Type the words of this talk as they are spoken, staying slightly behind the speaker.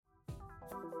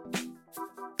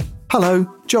Hello,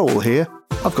 Joel here.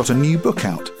 I've got a new book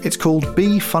out. It's called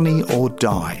Be Funny or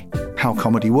Die: How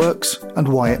Comedy Works and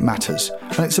Why It Matters.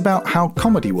 And it's about how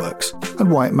comedy works and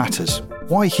why it matters.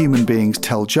 Why human beings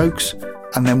tell jokes,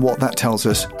 and then what that tells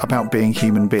us about being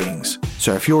human beings.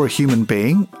 So if you're a human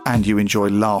being and you enjoy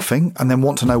laughing and then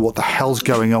want to know what the hell's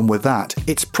going on with that,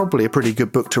 it's probably a pretty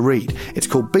good book to read. It's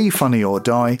called Be Funny or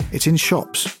Die. It's in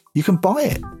shops. You can buy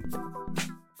it.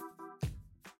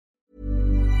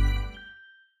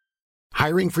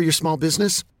 Hiring for your small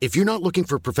business? If you're not looking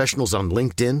for professionals on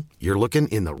LinkedIn, you're looking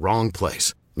in the wrong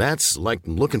place. That's like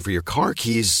looking for your car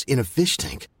keys in a fish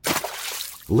tank.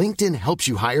 LinkedIn helps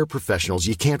you hire professionals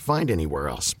you can't find anywhere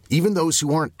else, even those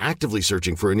who aren't actively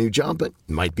searching for a new job but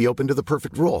might be open to the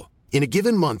perfect role. In a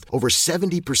given month, over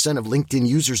 70% of LinkedIn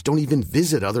users don't even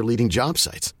visit other leading job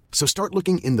sites. So start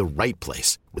looking in the right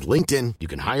place. With LinkedIn, you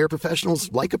can hire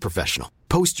professionals like a professional.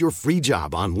 Post your free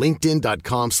job on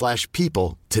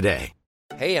linkedin.com/people today.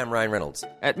 Hey, I'm Ryan Reynolds.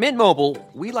 At Mint Mobile,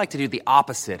 we like to do the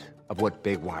opposite of what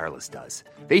Big Wireless does.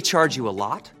 They charge you a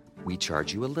lot, we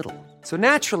charge you a little. So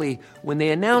naturally, when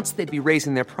they announced they'd be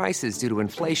raising their prices due to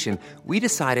inflation, we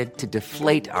decided to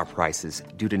deflate our prices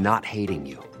due to not hating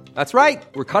you. That's right.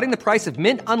 We're cutting the price of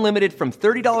Mint Unlimited from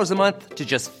 $30 a month to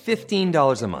just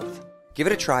 $15 a month. Give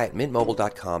it a try at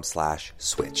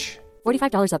mintmobile.com/switch.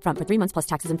 $45 up front for 3 months plus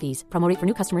taxes and fees. Promo rate for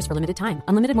new customers for limited time.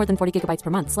 Unlimited more than 40 gigabytes per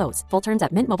month. Slows full terms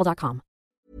at mintmobile.com.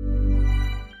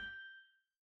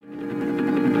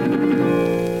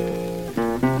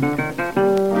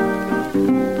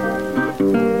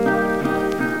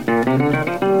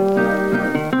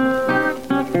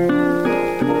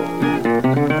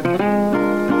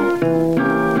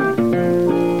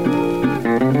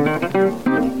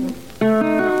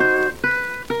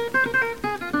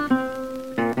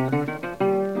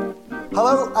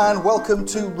 Hello and welcome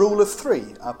to Rule of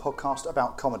Three, a podcast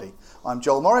about comedy. I'm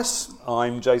Joel Morris.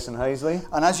 I'm Jason Hazley.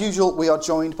 And as usual, we are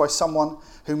joined by someone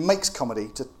who makes comedy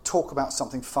to talk about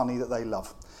something funny that they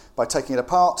love. By taking it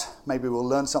apart, maybe we'll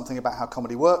learn something about how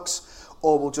comedy works,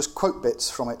 or we'll just quote bits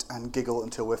from it and giggle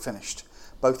until we're finished.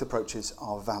 Both approaches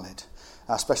are valid.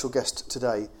 Our special guest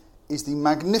today is the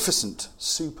magnificent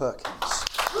Sue Perkins.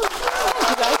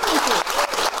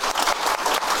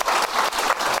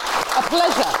 A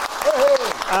pleasure.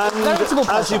 And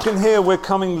as you can hear, we're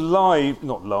coming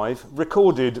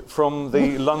recorded from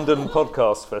the London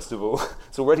Podcast Festival.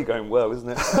 It's already going well, isn't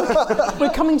it? We're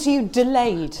coming to you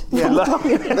delayed. Yeah.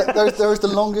 There is the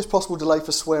longest possible delay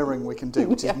for swearing we can do,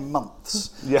 which is months.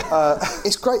 Yeah.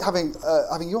 It's great having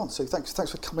you on, so thanks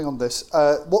for coming on this.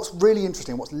 What's really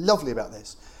interesting, what's lovely about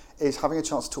this, is having a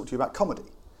chance to talk to you about comedy.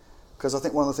 Because I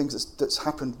think one of the things that's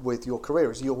happened with your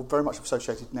career is you're very much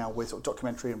associated now with sort of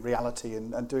documentary and reality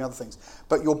and doing other things.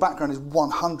 But your background is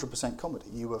 100% comedy.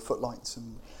 You were Footlights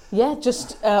and... Yeah,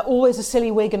 just always a silly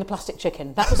wig and a plastic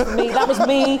chicken. That was me. That was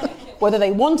me, whether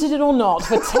they wanted it or not,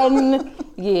 for 10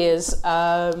 years.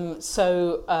 Mel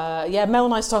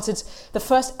and I started the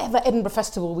first ever Edinburgh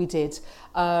Festival we did.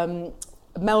 Mel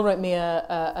wrote me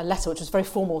a letter, which was very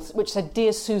formal, which said,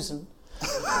 "Dear Susan."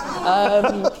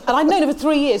 And I'd known her for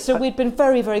 3 years, so we'd been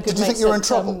very, very good mates. Did you think you were in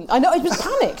trouble? I know, I was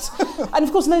panicked. And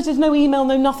of course, there's no email,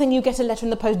 no nothing. You get a letter in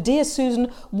the post. "Dear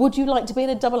Susan, would you like to be in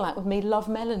a double act with me? Love,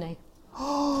 Melanie."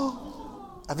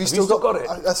 Have you still got it?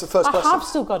 That's the first question. I have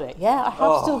still got it, yeah. I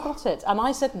have still got it. And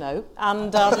I said no.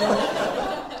 And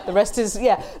the rest is,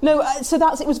 yeah. No, so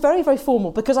it was very, very formal,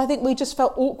 because I think we just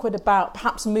felt awkward about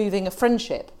perhaps moving a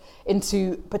friendship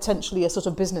into potentially a sort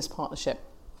of business partnership.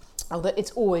 Although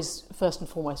it's always, first and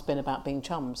foremost, been about being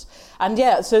chums. And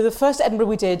yeah, so the first Edinburgh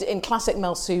we did in classic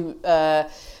Mel Sue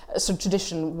sort of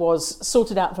tradition was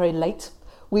sorted out very late.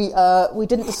 We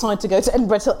didn't decide to go to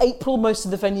Edinburgh till April. Most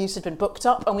of the venues had been booked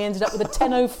up, and we ended up with a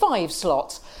 10:05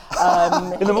 slot.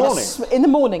 In the morning? In the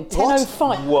morning,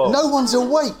 10:05. Whoa. No one's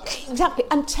awake. Exactly,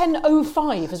 and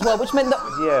 10:05 as well, which meant that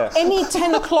any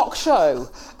 10 o'clock show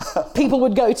people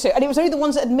would go to. And it was only the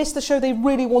ones that had missed the show they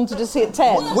really wanted to see at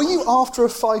 10. Were you after a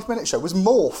 5-minute show? Was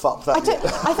Morph up that year?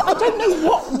 I don't know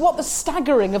what the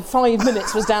staggering of 5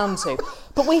 minutes was down to.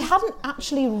 But we hadn't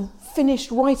actually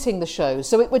finished writing the show,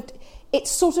 so it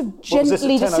sort of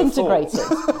gently disintegrated.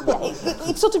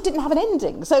 It sort of didn't have an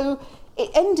ending. So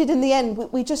it ended in the end.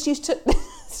 We just used to...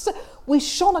 we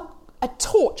shone a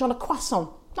torch on a croissant.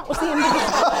 That was the end of it.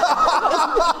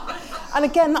 And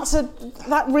again,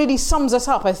 that really sums us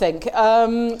up, I think.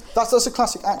 That's a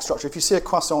classic act structure. If you see a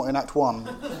croissant in Act 1,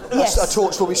 a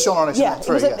torch will be shone on it in Act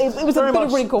 3. It was a bit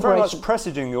of reincorporation. Very much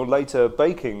presaging your later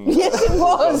baking. Yes, it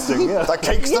was. That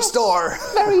cake's the star.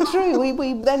 Very true.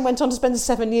 We then went on to spend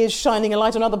 7 years shining a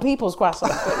light on other people's croissants.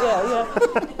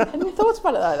 But Any thoughts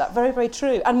about it like that? Very, very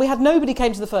true. And we had nobody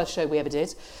came to the first show we ever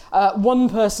did. One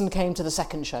person came to the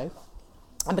second show.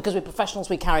 And because we're professionals,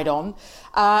 we carried on.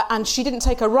 And she didn't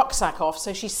take her rucksack off,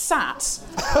 so she sat...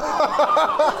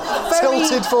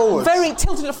 tilted forward. Very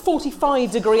tilted at a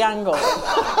 45-degree angle.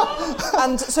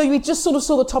 And so we just sort of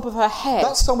saw the top of her head.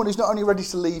 That's someone who's not only ready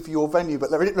to leave your venue, but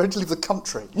ready to leave the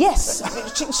country. Yes.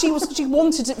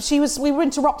 We were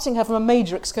interrupting her from a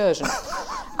major excursion.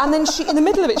 And then in the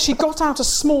middle of it, she got out a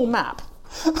small map,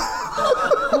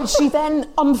 which she then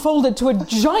unfolded to a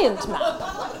giant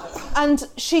map. And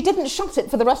she didn't shut it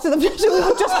for the rest of the... So we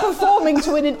were just performing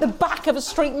to the back of a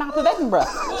street map of Edinburgh.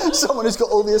 Someone who's got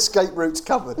all the escape routes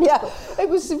covered. Yeah, it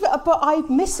was... But I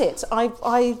miss it.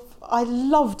 I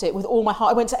loved it with all my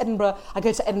heart. I went to Edinburgh. I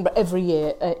go to Edinburgh every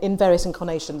year in various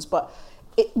incarnations, but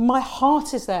my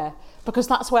heart is there because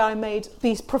that's where I made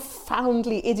these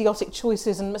profoundly idiotic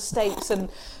choices and mistakes and...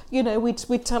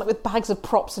 we'd turn up with bags of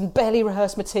props and barely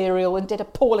rehearsed material and did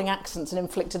appalling accents and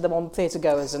inflicted them on theatre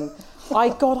goers. And I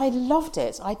loved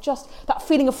it. That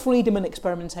feeling of freedom and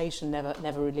experimentation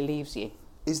never really leaves you.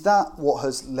 Is that what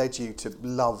has led you to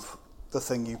love the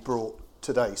thing you brought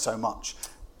today so much?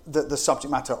 The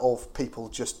subject matter of people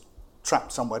just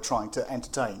trapped somewhere trying to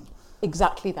entertain?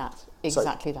 Exactly that.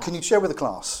 That. Can you share with the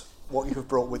class what you have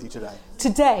brought with you today?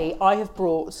 Today, I have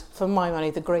brought, for my money,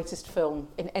 the greatest film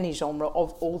in any genre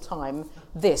of all time.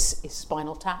 This is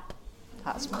Spinal Tap.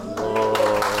 That's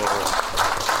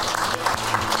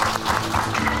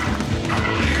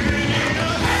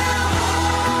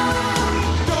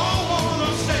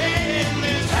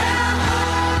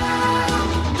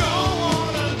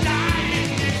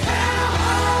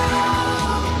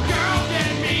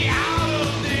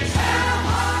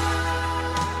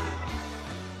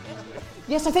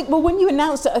Yes, I think, when you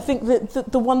announced it, I think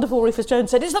that the wonderful Rufus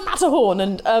Jones said, it's the Matterhorn,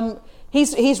 and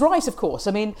he's right, of course.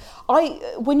 I mean,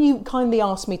 when you kindly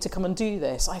asked me to come and do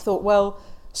this, I thought, well,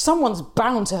 someone's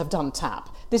bound to have done tap.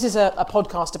 This is a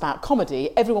podcast about comedy.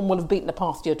 Everyone will have beaten a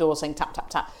path to your door saying tap, tap,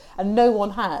 tap, and no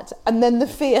one had. And then the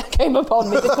fear came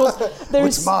upon me because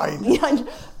it's mine. Yeah,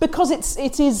 because it's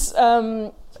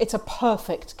a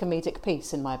perfect comedic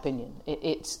piece, in my opinion.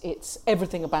 It's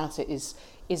everything about it is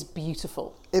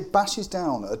beautiful. It bashes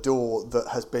down a door that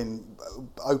has been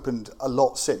opened a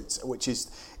lot since, which is,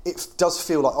 it does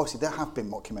feel like, obviously there have been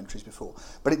mockumentaries before,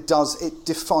 but it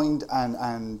defined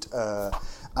and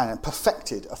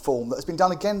perfected a form that has been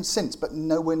done again since, but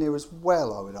nowhere near as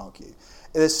well, I would argue.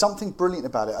 There's something brilliant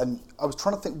about it, and I was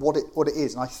trying to think what it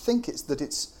is, and I think it's that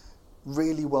it's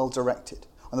really well directed.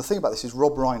 And the thing about this is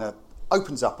Rob Reiner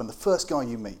opens up, and the first guy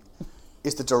you meet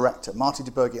is the director, Marty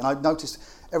DiBergi, and I've noticed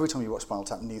every time you watch Spinal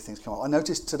Tap, new things come up. I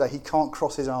noticed today he can't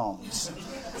cross his arms.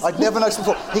 I'd never noticed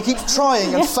before. He keeps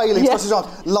trying and failing to cross his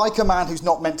arms, like a man who's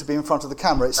not meant to be in front of the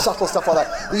camera. It's subtle stuff like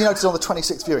that you notice on the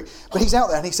 26th viewing. But he's out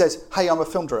there and he says, hey, I'm a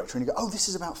film director. And you go, oh, this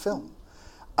is about film.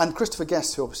 And Christopher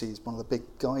Guest, who obviously is one of the big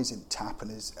guys in Tap and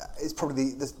is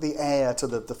probably the heir to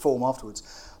the form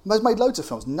afterwards, has made loads of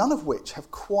films, none of which have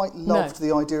quite loved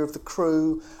the idea of the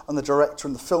crew and the director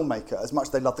and the filmmaker as much as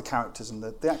they love the characters and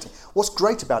the acting. What's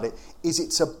great about it is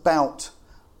it's about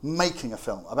making a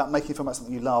film about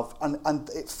something you love, and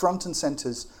it front and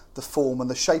centres the form and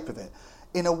the shape of it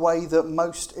in a way that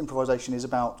most improvisation is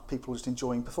about people just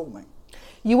enjoying performing.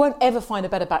 You won't ever find a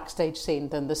better backstage scene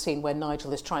than the scene where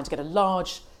Nigel is trying to get a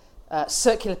large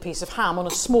circular piece of ham on a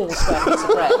small square piece of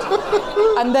bread.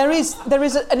 And there's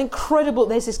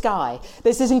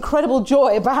this incredible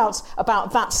joy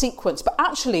about that sequence. But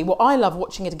actually, what I love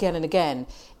watching it again and again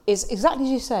is exactly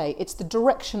as you say, it's the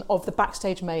direction of the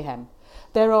backstage mayhem.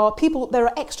 There are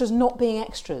extras not being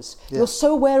extras. Yeah. You're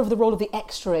so aware of the role of the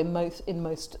extra in most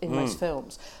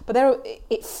films. But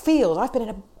it feels, I've been in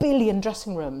a billion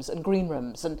dressing rooms and green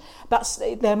rooms, and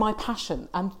they're my passion.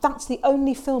 And that's the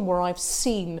only film where I've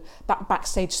seen that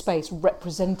backstage space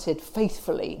represented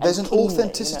faithfully. There's an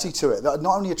authenticity to it. Not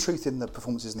only a truth in the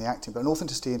performances and the acting, but an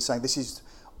authenticity in saying this is.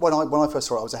 When I first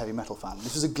saw it, I was a heavy metal fan.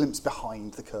 This was a glimpse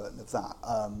behind the curtain of that.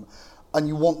 And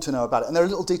you want to know about it. And there are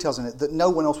little details in it that no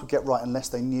one else would get right unless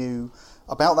they knew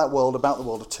about that world, about the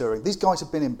world of touring. These guys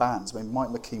have been in bands. I mean, Mike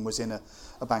McKean was in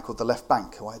a band called The Left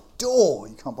Bank, who I adore.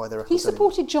 You can't buy their records. He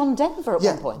supported John Denver at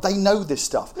one point. They know this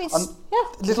stuff.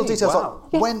 Little details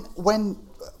like when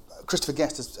Christopher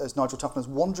Guest as Nigel Tufnell's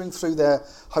wandering through their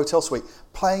hotel suite,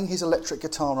 playing his electric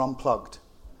guitar unplugged.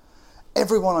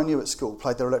 Everyone I knew at school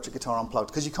played their electric guitar unplugged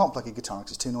because you can't plug a guitar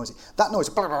because it's too noisy. That noise,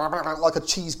 like a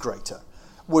cheese grater,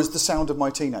 was the sound of my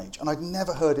teenage, and I'd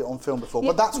never heard it on film before.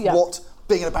 But that's what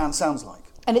being in a band sounds like.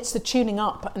 And it's the tuning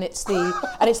up, and it's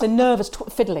the nervous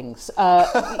fiddlings.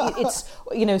 It's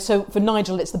so for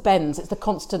Nigel, it's the bends. It's the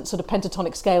constant sort of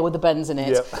pentatonic scale with the bends in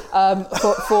it. Yep.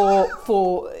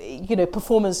 For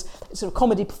performers, sort of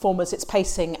comedy performers, it's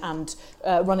pacing and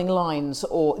running lines.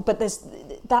 But there's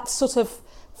that sort of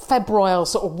febrile,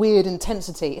 sort of weird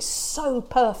intensity. Is so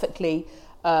perfectly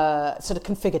sort of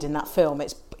configured in that film.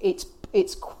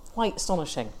 It's quite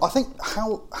astonishing. I think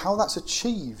how that's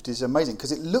achieved is amazing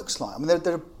because it looks like, I mean,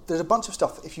 there's a bunch of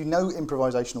stuff, if you know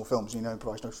improvisational films, you know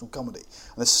improvisational comedy,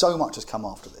 and there's so much has come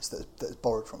after this that's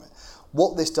borrowed from it.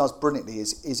 What this does brilliantly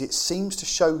is it seems to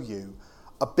show you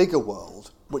a bigger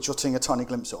world, which you're seeing a tiny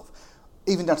glimpse of,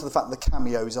 even down to the fact that the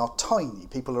cameos are tiny.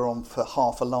 People are on for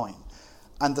half a line.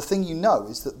 And the thing you know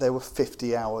is that there were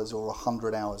 50 hours or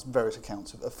 100 hours, various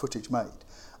accounts of footage made,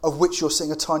 of which you're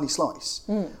seeing a tiny slice,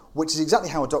 which is exactly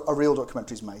how a real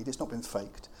documentary is made. It's not been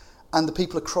faked. And the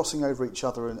people are crossing over each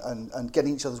other and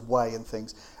getting each other's way and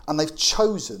things. And they've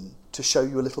chosen to show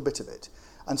you a little bit of it.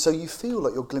 And so you feel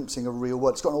like you're glimpsing a real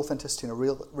world. It's got an authenticity and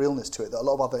a realness to it that a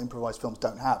lot of other improvised films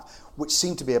don't have, which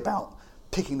seem to be about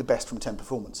picking the best from 10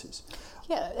 performances.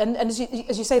 Yeah, and as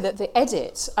you say, that the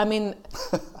edit, I mean,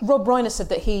 Rob Reiner said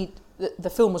that the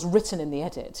film was written in the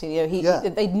edit. They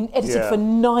edited for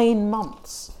 9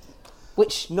 months.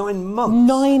 Which 9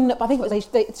 months? I think it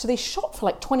was they shot for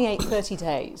like 28, 30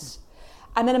 days.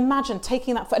 And then imagine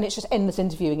taking that, and it's just endless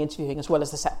interviewing as well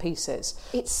as the set pieces.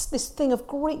 It's this thing of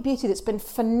great beauty that's been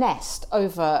finessed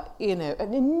over,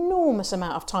 an enormous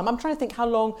amount of time. I'm trying to think how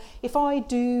long, if I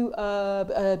do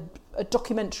a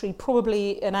documentary,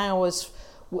 probably an hour's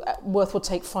worth will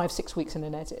take 5-6 weeks in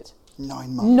an edit.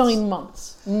 9 months. 9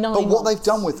 months. But what they've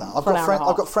done with that, I've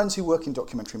got friends who work in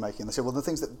documentary making, and they say, well, the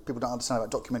things that people don't understand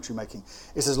about documentary making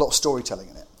is there's a lot of storytelling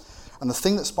in it. And the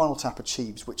thing that Spinal Tap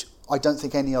achieves, which I don't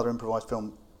think any other improvised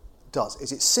film does,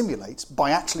 is it simulates, by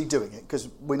actually doing it, because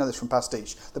we know this from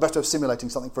Pastiche, the best way of simulating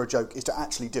something for a joke is to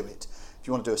actually do it. If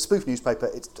you want to do a spoof newspaper,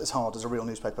 it's as hard as a real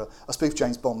newspaper. A spoof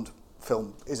James Bond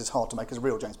film is as hard to make as a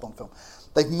real James Bond film.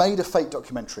 They've made a fake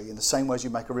documentary in the same way as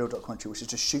you make a real documentary, which is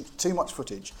to shoot too much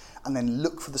footage and then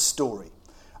look for the story.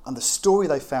 And the story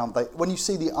they found, when you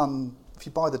see if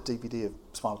you buy the DVD of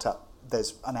Spinal Tap,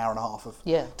 there's an hour and a half of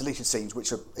deleted scenes,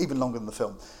 which are even longer than the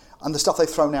film. And the stuff they've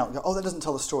thrown out, you go, that doesn't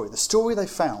tell the story. The story they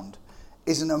found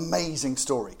is an amazing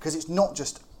story, because it's not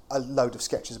just a load of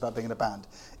sketches about being in a band.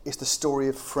 It's the story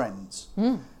of friends.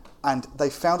 And they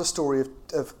found a story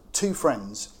of two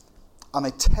friends, and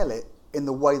they tell it in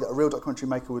the way that a real documentary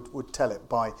maker would tell it,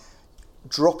 by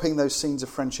dropping those scenes of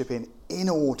friendship in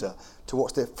order to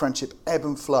watch their friendship ebb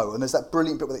and flow. And there's that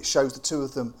brilliant bit where it shows the two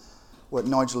of them,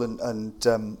 Nigel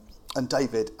and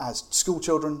David, as school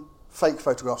children, fake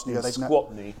photographs. In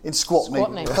Squatney. In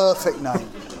Squatney. Perfect name.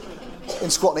 In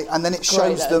Squatney. And then it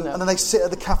shows them, and then they sit at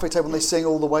the cafe table and they sing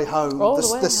All the Way Home,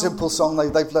 the simple song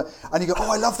they've learned. And you go,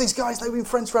 I love these guys, they've been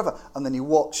friends forever. And then you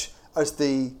watch as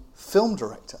the film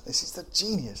director, this is the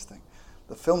genius thing,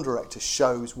 the film director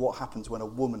shows what happens when a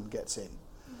woman gets in.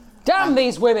 Damn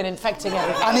these women infecting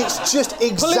everything. And it's just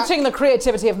polluting the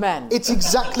creativity of men. It's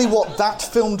exactly what that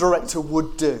film director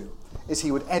would do, is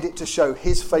he would edit to show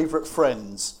his favourite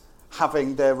friends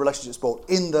having their relationship spoiled.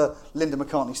 In the Linda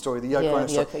McCartney story, the Yoko Ono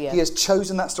story, he has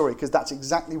chosen that story because that's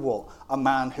exactly what a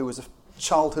man who was a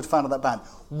childhood fan of that band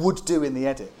would do in the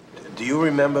edit. Do you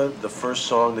remember the first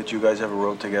song that you guys ever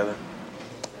wrote together?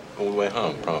 All the Way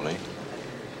Home, probably.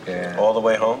 Yeah. All the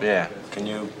Way Home? Yeah. Can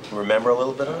you remember a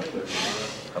little bit of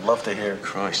it? I'd love to hear.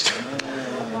 Christ.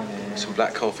 Some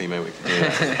black coffee, maybe we could do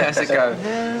that. How's it go?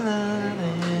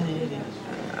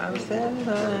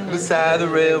 Beside the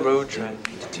railroad track,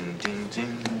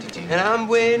 and I'm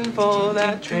waiting for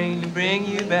that train to bring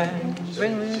you back.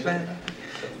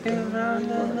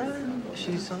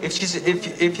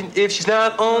 If she's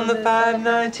not on the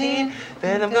 519,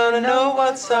 then I'm gonna know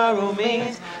what sorrow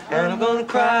means, and I'm gonna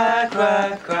cry,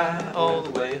 cry, cry all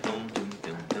the way home,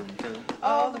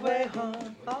 all the way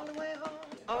home, all the way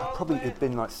home. Probably it's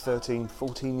been like 13,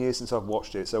 14 years since I've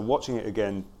watched it, so watching it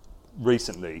again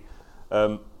recently,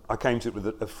 I came to it with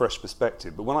a fresh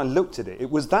perspective. But when I looked at it, it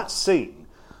was that scene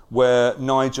where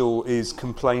Nigel is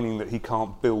complaining that he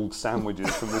can't build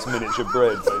sandwiches from this miniature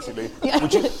bread, basically. Yeah.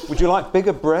 Would you like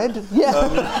bigger bread?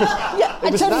 Yeah.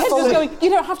 And Tony Henson's going, you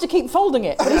don't have to keep folding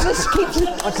it. But he just keeps...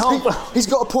 I can't... He's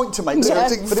got a point to make, so I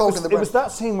think folding the bread. It was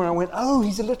that scene where I went, oh,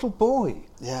 he's a little boy.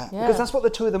 Yeah. Because that's what the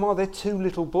two of them are. They're two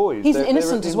little boys. He's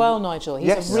innocent as well, Nigel.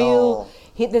 He's a real...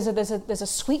 there's a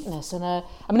sweetness and a.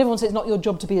 I mean, everyone says it's not your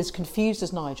job to be as confused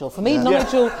as Nigel. For me,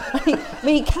 Nigel,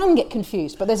 he can get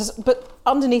confused, but but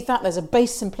underneath that there's a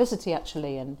base simplicity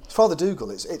actually. And Father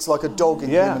Dougal, it's like a dog in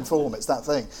human form. It's that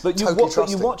thing. But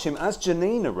totally you watch him as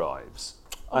Janine arrives.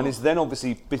 And is then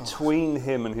obviously between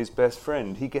him and his best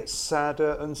friend, he gets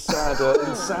sadder and sadder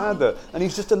and sadder, and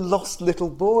he's just a lost little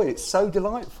boy. It's so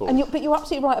delightful. But you're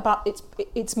absolutely right about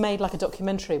it's made like a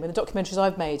documentary. I mean, the documentaries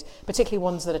I've made, particularly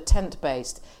ones that are tent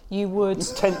based, you would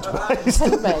tent based.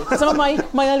 Some of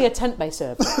my earlier tent based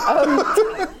serves.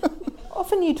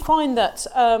 Often you'd find that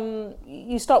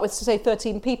you start with, say,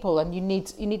 13 people, and you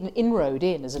need an inroad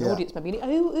in as an audience member.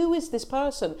 Who is this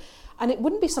person? And it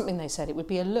wouldn't be something they said; it would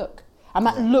be a look. And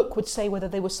that look would say whether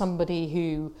they were somebody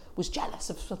who was jealous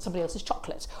of somebody else's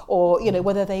chocolate, or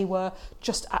whether they were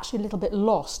just actually a little bit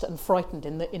lost and frightened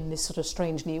in this sort of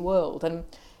strange new world. And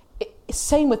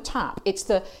same with Tap. It's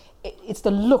the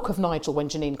look of Nigel when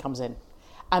Janine comes in,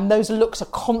 and those looks are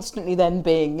constantly then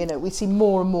being we see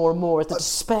more and more and more as the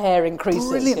despair increases.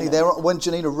 Brilliantly, when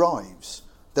Janine arrives,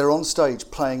 they're on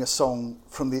stage playing a song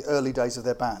from the early days of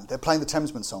their band. They're playing the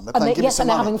Thamesmen song. They're playing Give Me Some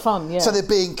Money. They're having fun, yeah. So they're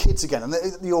being kids again. And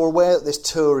you're aware that this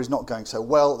tour is not going so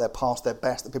well. They're past their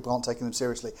best, that people aren't taking them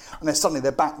seriously. And then suddenly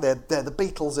they're back there. They're the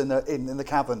Beatles in the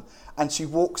cavern. And she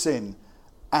walks in,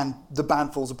 and the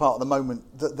band falls apart at the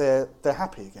moment that they're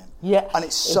happy again. Yeah, and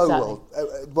it's so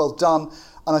well done.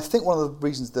 And I think one of the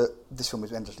reasons that this film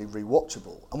is endlessly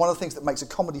rewatchable, and one of the things that makes a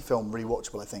comedy film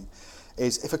rewatchable, I think,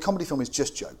 is if a comedy film is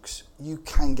just jokes, you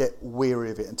can get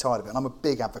weary of it and tired of it. And I'm a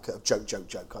big advocate of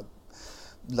joke. I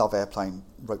love Airplane,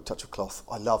 wrote Touch of Cloth.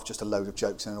 I love just a load of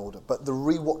jokes in an order. But the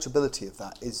rewatchability of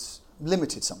that is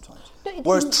limited sometimes.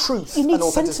 Whereas truth and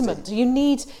authenticity, sentiment.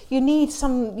 You need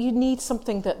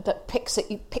something that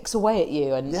picks away at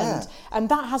you, and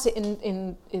that has it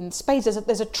in spades.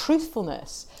 There's a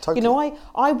truthfulness. Totally.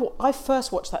 I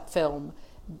first watched that film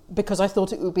because I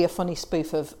thought it would be a funny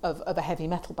spoof of a heavy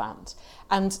metal band.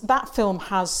 And that film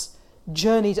has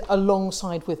journeyed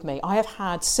alongside with me. I have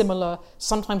had similar,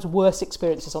 sometimes worse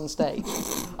experiences on stage.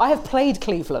 I have played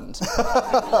Cleveland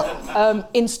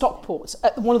in Stockport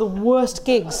at one of the worst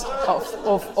gigs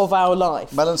of our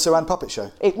life. Mel and Sue Ann Puppet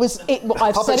Show.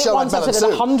 I've said it once, I've said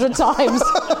it 100 times.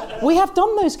 We have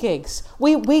done those gigs.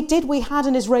 We had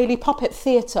an Israeli puppet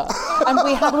theatre, and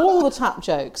we had all the Tap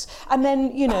jokes. And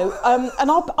then,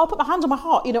 and I'll put my hand on my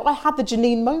heart, I had the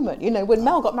Janine moment, when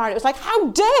Mel got married, it was like, how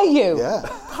dare you? Yeah.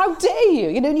 How dare you?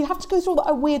 And you have to go through all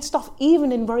that weird stuff,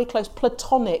 even in very close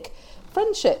platonic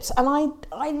friendships. And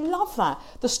I love that.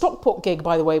 The Stockport gig,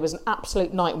 by the way, was an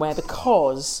absolute nightmare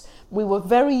because we were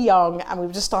very young and we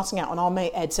were just starting out, and our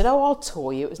mate Ed said, I'll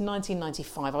tour you. It was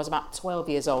 1995. I was about 12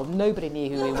 years old. Nobody knew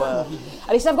who we were.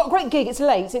 And he said, I've got a great gig. It's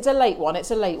late. It's a late one. It's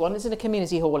in a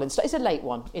community hall and stuff. It's a late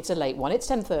one. It's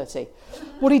 10:30.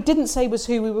 What he didn't say was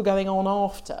who we were going on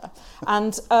after.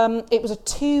 And it was a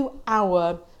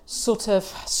 2-hour sort of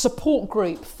support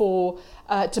group for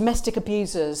domestic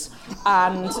abusers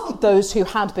and those who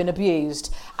had been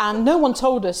abused, and no one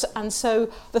told us. And so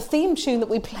the theme tune that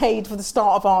we played for the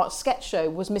start of our sketch show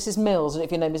was Mrs. Mills. I don't know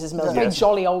if you know Mrs. Mills, very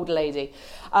jolly old lady,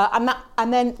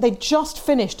 and then they just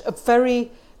finished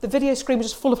the video screen was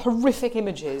just full of horrific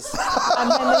images.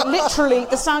 And then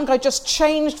the sound guy just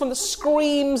changed from the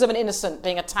screams of an innocent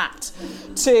being attacked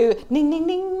to ning, ning,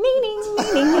 ning, ning, ning,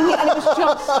 ning, ning, ning. And it was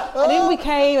just, and in we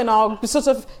came in our sort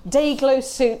of day-glow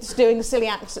suits doing the silly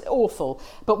accent, awful.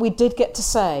 But we did get to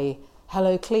say,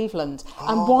 hello, Cleveland.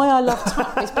 And why I love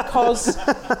Tap is because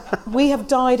we have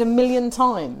died a million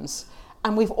times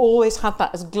and we've always had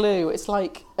that as glue. It's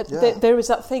like, there is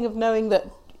that thing of knowing that,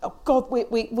 oh God,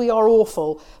 we are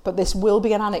awful, but this will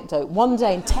be an anecdote. One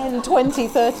day, in 10, 20,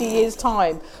 30 years'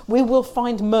 time, we will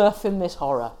find mirth in this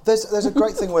horror. There's a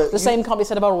great thing where... same can't be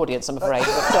said of our audience, I'm afraid.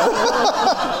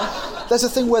 There's a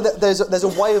thing where there's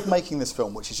a way of making this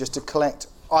film, which is just to collect...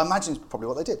 I imagine it's probably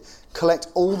what they did. Collect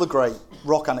all the great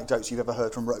rock anecdotes you've ever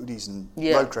heard from roadies and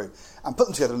road crew, and put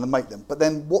them together and then make them. But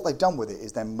then what they've done with it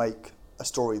is then make a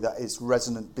story that is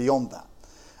resonant beyond that.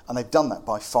 And they've done that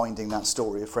by finding that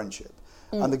story of friendship.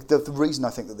 And the reason I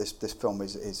think that this film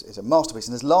is a masterpiece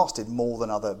and has lasted more than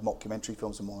other mockumentary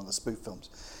films and more than other spoof films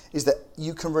is that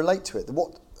you can relate to it.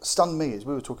 What stunned me is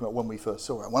we were talking about when we first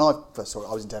saw it. When I first saw it,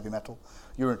 I was into heavy metal.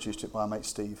 You were introduced to it by our mate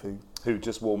Steve, who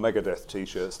just wore Megadeth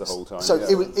T-shirts the whole time. So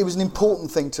it was an important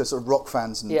thing to sort of rock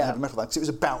fans and heavy metal fans, because it was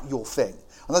about your thing.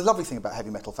 And the lovely thing about heavy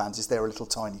metal fans is they're a little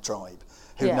tiny tribe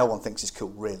who no one thinks is cool,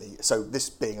 really. So this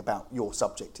being about your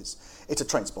subject it's a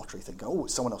train spottery thing. Oh,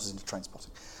 someone else is into train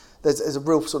spotting. there's a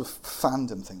real sort of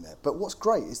fandom thing there. But what's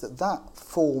great is that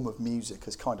form of music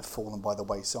has kind of fallen by the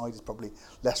wayside. It's probably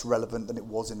less relevant than it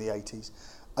was in the 80s.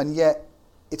 And yet,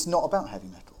 it's not about heavy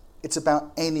metal. It's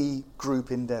about any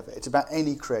group endeavour. It's about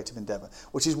any creative endeavour,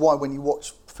 which is why when you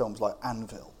watch films like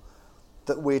Anvil,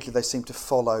 that weirdly they seem to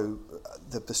follow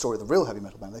the story of the real heavy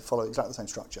metal band. They follow exactly the same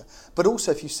structure. But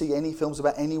also, if you see any films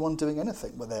about anyone doing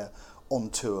anything, where they're on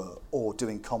tour or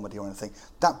doing comedy or anything,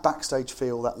 that backstage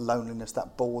feel, that loneliness,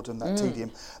 that boredom, that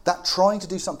tedium, that trying to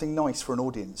do something nice for an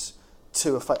audience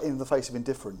in the face of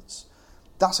indifference,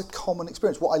 that's a common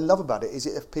experience. What I love about it is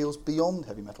it appeals beyond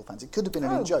heavy metal fans. It could have been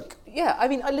an in-joke. Yeah, I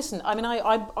mean,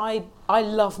 I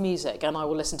love music and I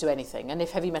will listen to anything. And if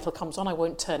heavy metal comes on, I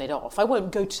won't turn it off. I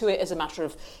won't go to it as a matter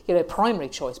of, primary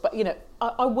choice. But,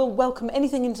 I will welcome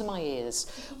anything into my ears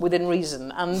within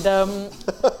reason. And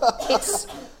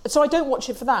so I don't watch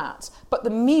it for that. But the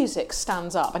music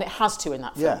stands up, and it has to in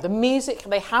that film. Yeah. The music,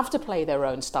 they have to play their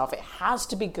own stuff. It has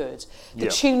to be good. The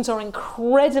tunes are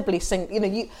incredibly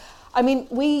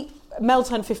Mel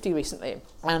turned 50 recently,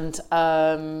 and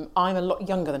I'm a lot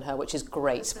younger than her, which is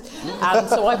great. And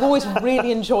so I've always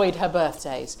really enjoyed her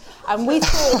birthdays. And we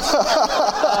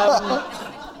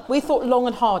thought long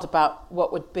and hard about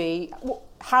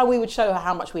how we would show her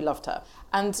how much we loved her.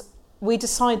 And we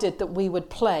decided that we would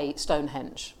play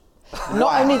Stonehenge.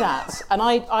 Not only that, and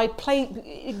I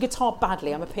play guitar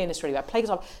badly. I'm a pianist really bad. I play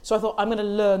guitar, so I thought I'm going to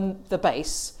learn the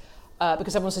bass.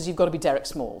 Because everyone says you've got to be Derek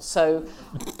Small. So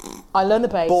I learned the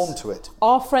bass. Born to it.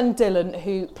 Our friend Dylan,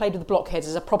 who played with the Blockheads,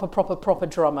 is a proper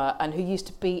drummer, and who used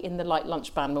to be in the Light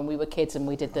Lunch Band when we were kids and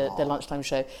we did the lunchtime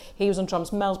show. He was on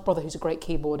drums. Mel's brother, who's a great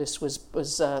keyboardist, was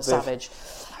Savage.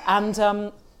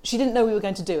 And she didn't know we were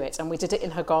going to do it, and we did it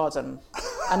in her garden.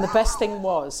 And the best thing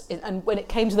was, and when it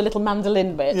came to the little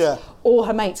mandolin bit, all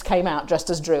her mates came out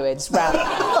dressed as druids round.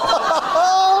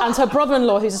 And her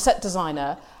brother-in-law, who's a set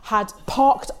designer, had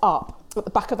parked up at the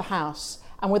back of the house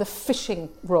and with a fishing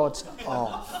rod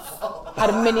had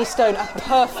a mini stone, a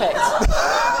perfect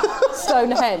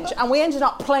Stonehenge. And we ended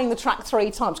up playing the track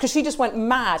 3 times because she just went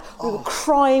mad. We were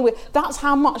crying. That's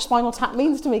how much Spinal Tap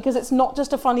means to me, because it's not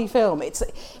just a funny film. It's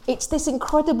this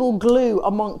incredible glue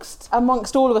amongst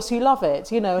all of us who love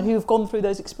it, and who've gone through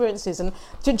those experiences. And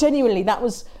genuinely, that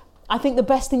was... I think the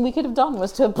best thing we could have done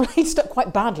was to have played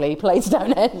quite badly, played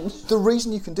Stonehenge. The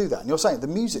reason you can do that, and you're saying the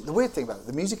music, the weird thing about it,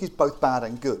 the music is both bad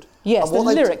and good. Yes, and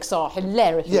the lyrics are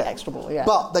hilariously execrable. Yeah.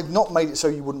 But they've not made it so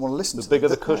you wouldn't want to listen to it. The bigger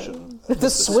the cushion. The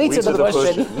sweeter the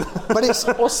cushion. But it's...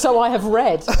 Or so I have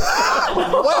read.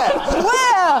 Where?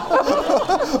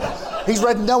 He's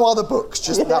read no other books,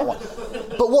 just that one.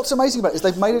 But what's amazing about it is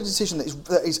they've made a decision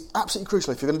that is absolutely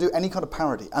crucial if you're going to do any kind of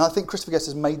parody. And I think Christopher Guest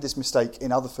has made this mistake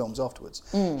in other films afterwards.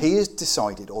 He has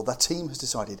decided, or the team has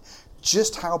decided,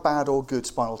 just how bad or good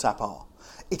Spinal Tap are.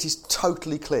 It is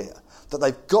totally clear that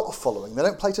they've got a following. They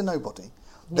don't play to nobody.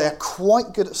 They're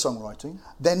quite good at songwriting.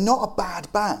 They're not a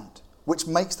bad band, which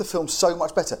makes the film so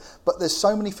much better. But there's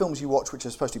so many films you watch which are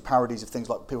supposed to be parodies of things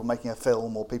like people making a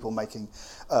film or people putting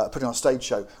on a stage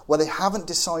show, where they haven't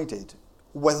decided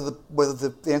whether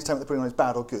the entertainment they're putting on is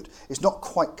bad or good. It's not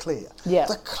quite clear. Yeah.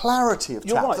 The clarity of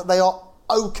You're Tap, right. that they are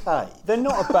okay. They're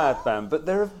not a bad band, but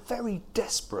they're a very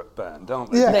desperate band,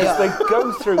 aren't they? Yeah. Because they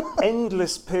go through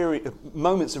endless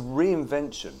moments of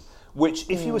reinvention, which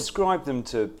if you ascribe them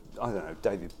to, I don't know,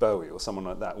 David Bowie or someone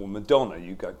like that, or Madonna,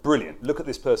 you go, brilliant, look at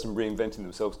this person reinventing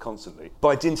themselves constantly.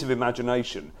 By dint of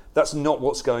imagination, that's not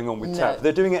what's going on with Tap.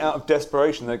 They're doing it out of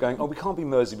desperation. They're going, we can't be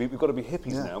Mersey, we've got to be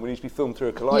hippies now. We need to be filmed through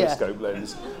a kaleidoscope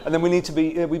lens. And then we need to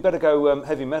be, we better go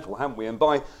heavy metal, haven't we? And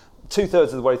by 2/3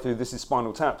 of the way through This Is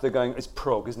Spinal Tap, they're going, it's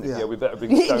prog, isn't it? Yeah, we better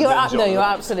bring Stonehenge on. You're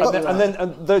absolutely right.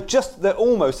 And they're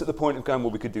almost at the point of going,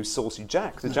 well, we could do Saucy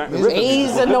Jack, the Jack the Ripper.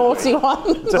 He's a naughty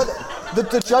one.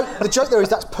 But the joke there is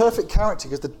that's perfect character,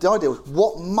 because the idea is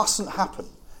what mustn't happen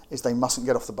is they mustn't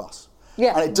get off the bus.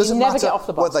 Yeah, and it doesn't never matter get off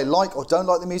the bus. whether they like or don't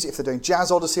like the music, if they're doing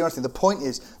Jazz Odyssey or anything. The point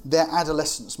is their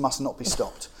adolescence must not be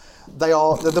stopped. They're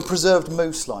the preserved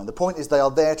moose line. The point is they are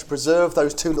there to preserve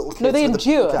those two little kids. No, they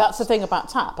endure. The that's the thing about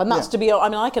Tap, and that's to be. I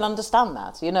mean, I can understand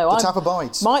that. The Tap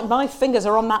abides. My fingers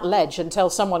are on that ledge until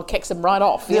someone kicks them right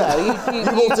off. You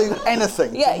will do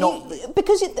anything. Yeah,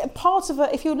 because part of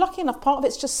it, if you're lucky enough, part of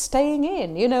it's just staying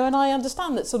in. And I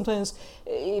understand that sometimes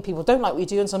people don't like what you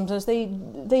do, and sometimes they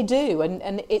do,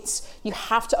 and it's you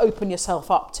have to open yourself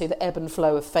up to the ebb and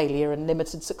flow of failure and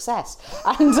limited success,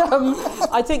 and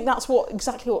I think that's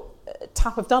exactly what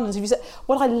Tap have done. And if you said,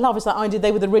 what I love is that idea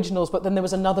they were the Originals, but then there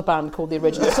was another band called the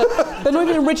Originals. So they're not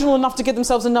even original enough to give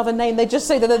themselves another name. They just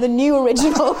say that they're the New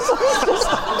Originals.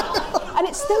 And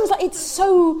it's things like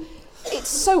it's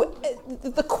so...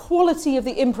 the quality of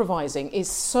the improvising is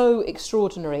so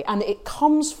extraordinary, and it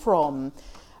comes from...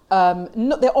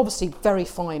 they're obviously very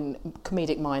fine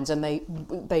comedic minds, and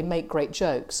they make great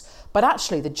jokes. But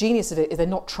actually, the genius of it is they're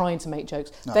not trying to make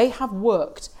jokes. No. They have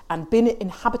worked and been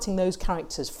inhabiting those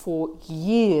characters for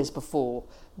years before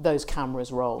those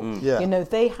cameras roll. Yeah. You know,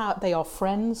 they are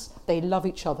friends. They love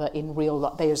each other in real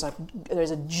life. There's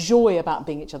a joy about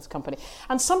being each other's company.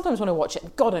 And sometimes when I watch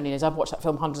it, God only knows, I've watched that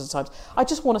film hundreds of times. I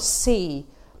just want to see.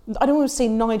 I don't want to see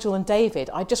Nigel and David.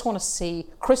 I just want to see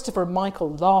Christopher and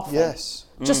Michael laughing. Yes.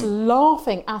 Just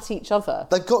laughing at each other.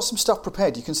 They've got some stuff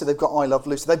prepared. You can see they've got I Love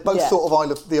Lucy. They both thought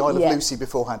of the Isle of Lucy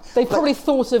beforehand. They probably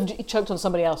thought of choked on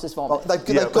somebody else's vomit.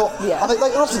 They've got. Yeah.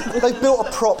 And they've built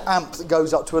a prop amp that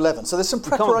goes up to 11. So there's some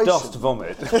preparation. You can't dust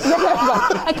vomit.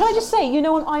 Right. And can I just say, you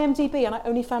know, on IMDb, and I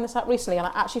only found this out recently, and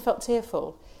I actually felt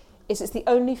tearful, it's the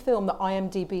only film that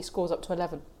IMDb scores up to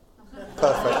 11.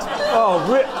 Perfect.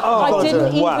 I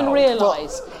didn't even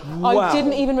realise. Wow. I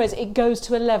didn't even realise it goes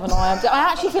to 11. I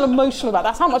actually feel emotional about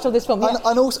that. That's how much of this film.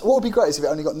 And also, what would be great is if it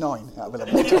only got 9 out of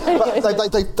 11.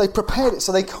 But they prepared it,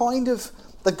 so they've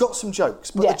got some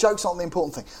jokes, but the jokes aren't the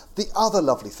important thing. The other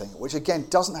lovely thing, which again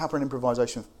doesn't happen in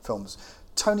improvisation films,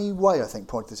 Tony Way, I think,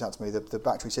 pointed this out to me, the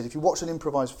Battery, said if you watch an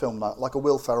improvised film like a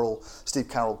Will Ferrell, Steve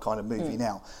Carell kind of movie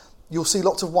now, you'll see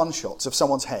lots of one-shots of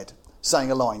someone's head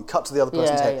saying a line, cut to the other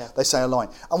person's head, they say a line.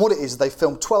 And what it is, they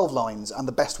film 12 lines and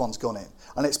the best one's gone in.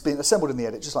 And it's been assembled in the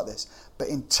edit just like this. But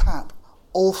in Tap,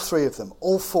 all 3 of them,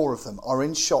 all 4 of them are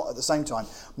in shot at the same time,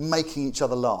 making each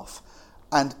other laugh.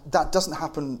 And that doesn't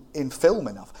happen in film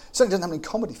enough. It certainly doesn't happen in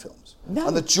comedy films. No.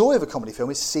 And the joy of a comedy film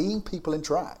is seeing people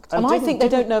interact. And I think they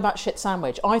don't know about Shit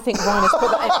Sandwich. I think Ryan has put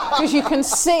that in because you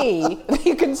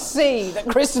can see that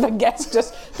Christopher Guest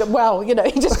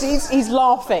he's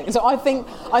laughing. So I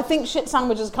think Shit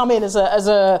Sandwich has come in as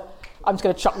a I'm just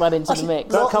going to chuck that into the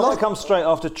mix. That comes straight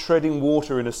after treading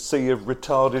water in a sea of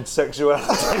retarded sexuality,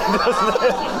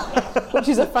 doesn't it? Which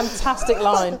is a fantastic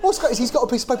line. What's great is he's got a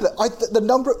piece of paper that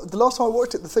the last time I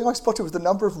watched it, the thing I spotted was the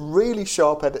number of really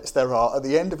sharp edits there are at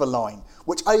the end of a line,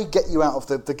 which get you out of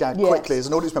the gag quickly as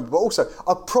an audience member, but also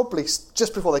are probably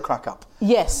just before they crack up.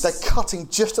 Yes. They're cutting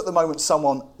just at the moment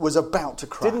someone was about to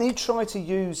crack. Didn't he try to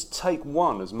use take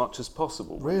one as much as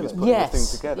possible? Really? He was putting the thing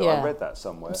together. I read that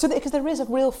somewhere. So because there is a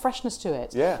real freshness to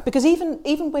it. Yeah. Because even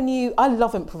when I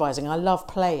love improvising, I love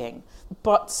playing,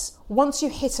 but once you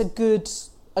hit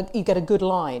you get a good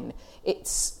line,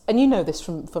 and you know this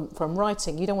from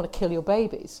writing, you don't want to kill your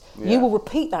babies. Yeah. You will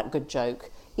repeat that good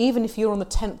joke even if you're on the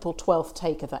 10th or 12th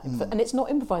take of that, and it's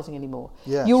not improvising anymore.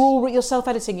 Yes. You're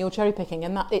self-editing, you're cherry-picking,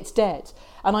 and that it's dead.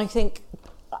 And I think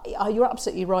you're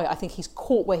absolutely right. I think he's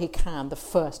caught where he can the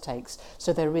first takes,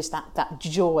 so there is that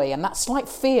joy and that slight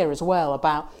fear as well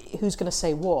about who's going to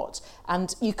say what.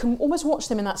 And you can almost watch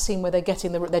them in that scene where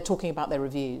they're talking about their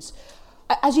reviews.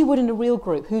 As you would in a real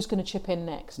group, who's going to chip in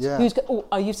next? Yeah. You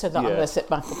said that, I'm going to sit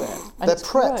back a bit. And they're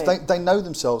prepped. They know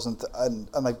themselves and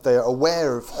they're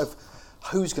aware of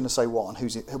who's going to say what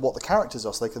and what the characters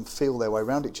are, so they can feel their way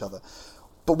around each other.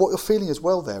 But what you're feeling as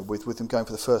well there with them going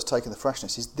for the first take and the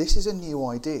freshness is this is a new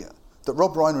idea that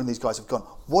Rob Reiner and these guys have gone,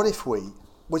 what if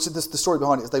which is the story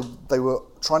behind it is they were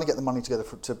trying to get the money together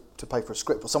to pay for a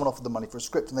script, or someone offered them money for a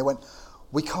script and they went,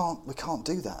 we can't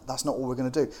do that. That's not what we're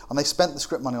going to do. And they spent the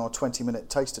script money on a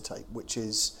 20-minute taster tape, which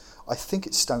is, I think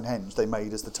it's Stonehenge they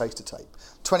made as the taster tape.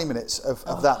 20 minutes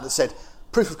of that said,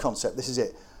 proof of concept, this is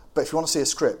it. But if you want to see a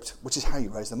script, which is how you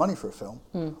raise the money for a film,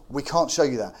 we can't show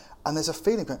you that. And there's a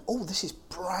feeling going, oh, this is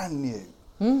brand new,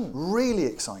 really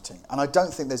exciting. And I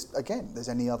don't think there's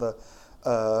any other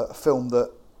film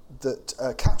that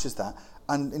captures that.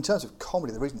 And in terms of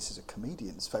comedy, the reason this is a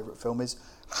comedian's favourite film is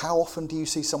how often do you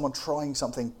see someone trying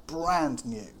something brand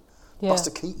new? Yeah.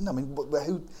 Buster Keaton? I mean,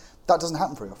 that doesn't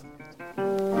happen very often.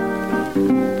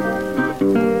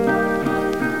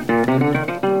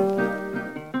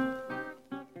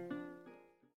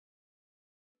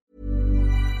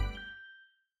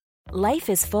 Life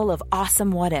is full of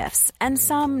awesome what-ifs, and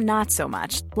some not so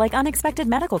much, like unexpected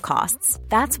medical costs.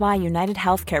 That's why United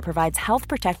Healthcare provides Health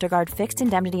Protector Guard fixed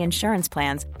indemnity insurance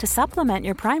plans to supplement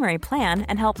your primary plan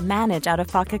and help manage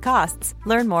out-of-pocket costs.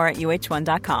 Learn more at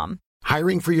UH1.com.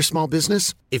 Hiring for your small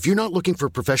business? If you're not looking for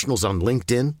professionals on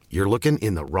LinkedIn, you're looking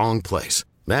in the wrong place.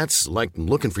 That's like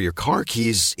looking for your car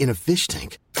keys in a fish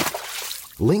tank.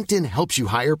 LinkedIn helps you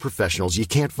hire professionals you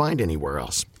can't find anywhere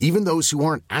else, even those who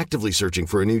aren't actively searching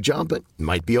for a new job but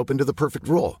might be open to the perfect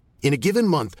role. In a given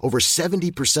month, over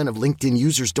 70% of LinkedIn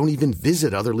users don't even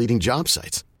visit other leading job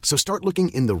sites. So start looking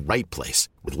in the right place.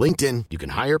 With LinkedIn, you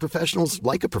can hire professionals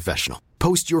like a professional.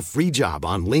 Post your free job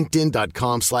on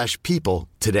linkedin.com/people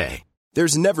today.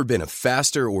 There's never been a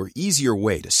faster or easier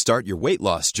way to start your weight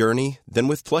loss journey than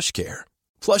with PlushCare.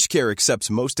 PlushCare accepts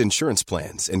most insurance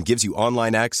plans and gives you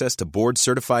online access to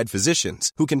board-certified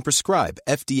physicians who can prescribe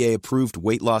FDA-approved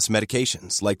weight loss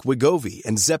medications like Wegovy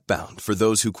and Zepbound for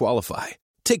those who qualify.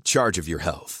 Take charge of your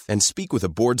health and speak with a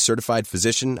board-certified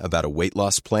physician about a weight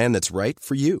loss plan that's right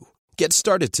for you. Get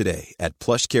started today at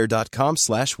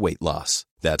plushcare.com/weight loss.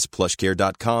 That's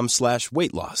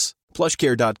plushcare.com/weight loss.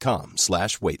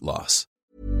 plushcare.com/weight loss.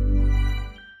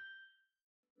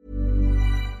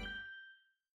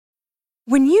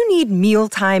 When you need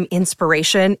mealtime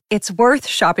inspiration, it's worth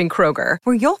shopping Kroger,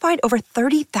 where you'll find over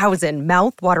 30,000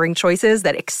 mouth-watering choices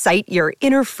that excite your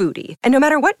inner foodie. And no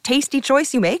matter what tasty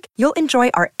choice you make, you'll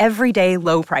enjoy our everyday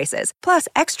low prices, plus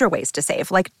extra ways to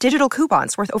save, like digital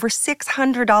coupons worth over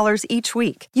 $600 each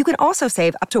week. You can also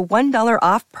save up to $1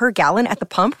 off per gallon at the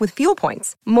pump with fuel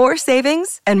points. More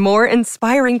savings and more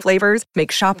inspiring flavors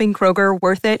make shopping Kroger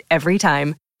worth it every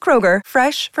time. Kroger,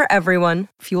 fresh for everyone.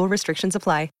 Fuel restrictions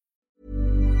apply.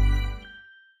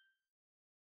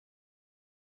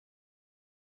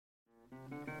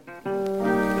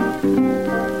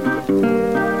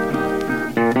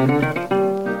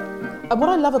 And what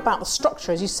I love about the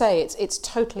structure, as you say, it's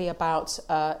totally about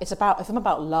a film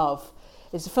about love.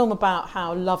 It's a film about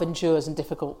how love endures in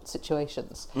difficult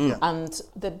situations, and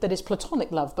that is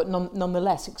platonic love, but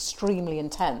nonetheless extremely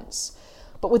intense.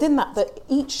 But within that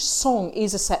each song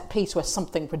is a set piece where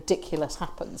something ridiculous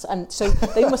happens. And so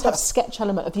they almost have a sketch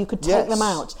element of you could take them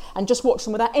out and just watch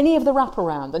them without any of the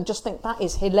wraparound and just think that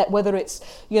is hilarious. Whether it's,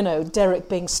 Derek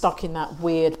being stuck in that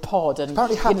weird pod and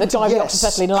the guy with the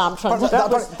oxyacetylene lamp.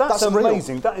 That's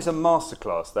amazing. That is a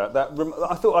masterclass.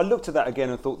 I looked at that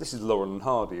again and thought, this is Laurel and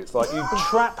Hardy. It's like you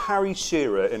trap Harry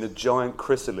Shearer in a giant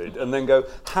chrysalid and then go,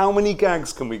 how many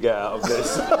gags can we get out of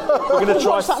this? We're going to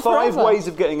try 5 ways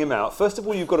of getting him out. First of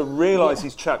all, you've got to realise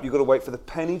he's trapped. You've got to wait for the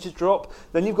penny to drop.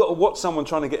 Then you've got to watch someone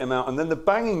trying to get him out, and then the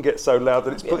banging gets so loud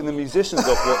that it's putting the musicians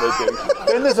off what they're doing.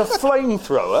 Then there's a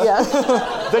flamethrower.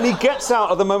 Then he gets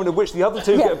out at the moment at which the other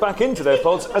two get back into their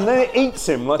pods, and then it eats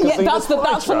him like a thing. That's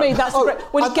for me. That's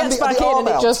when he gets back in and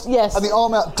it just and the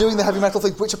arm out doing the heavy metal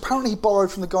thing, which apparently he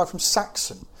borrowed from the guy from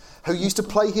Saxon, who used to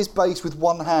play his bass with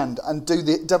one hand and do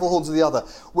the devil horns with the other,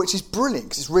 which is brilliant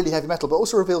because it's really heavy metal, but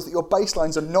also reveals that your bass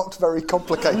lines are not very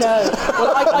complicated. No,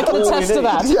 well, I can attest to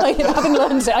that. Having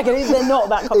learned it, they're not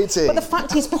that complicated. But the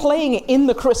fact he's playing it in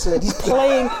the chrysalid, he's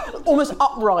playing almost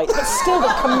upright, but still the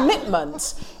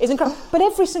commitment is incredible. But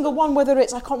every single one, whether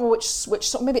it's, I can't remember which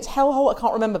song, maybe it's Hellhole, I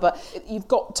can't remember, but you've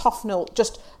got Tufnell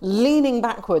just leaning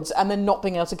backwards and then not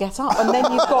being able to get up, and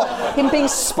then you've got him being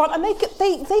spun, and they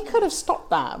could have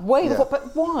stopped that way before,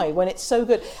 but why when it's so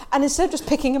good? And instead of just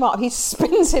picking him up, he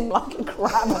spins him like a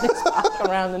crab on his back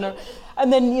around,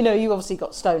 and then you obviously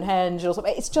got Stonehenge or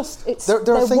something.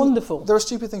 They're wonderful. There are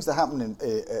stupid things that happen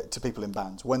to people in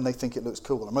bands when they think it looks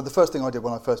cool. I remember the first thing I did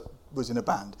when I first was in a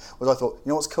band was I thought,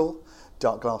 what's cool?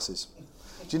 Dark glasses.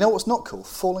 Do you know what's not cool?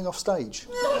 Falling off stage.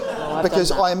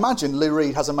 Because I imagine Lou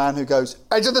Reed has a man who goes,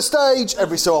 edge of the stage,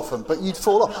 every so often, but you'd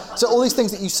fall off. So all these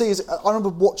things that you see, I remember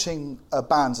watching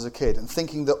bands as a kid and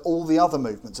thinking that all the other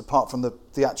movements, apart from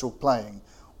the actual playing,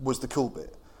 was the cool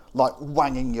bit. Like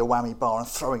wanging your whammy bar and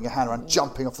throwing your hand around,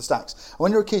 jumping off the stacks. And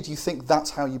when you're a kid, you think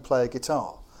that's how you play a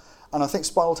guitar. And I think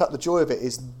Spinal Tap, the joy of it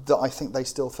is that I think they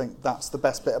still think that's the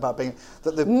best bit about being,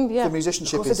 that the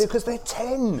musicianship is... Because they're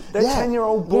 10. They're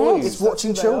 10-year-old boys. It's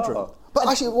watching children. But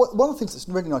actually, one of the things that's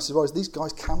really nice as well is these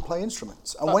guys can play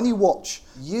instruments. And when you watch,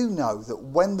 you know that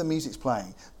when the music's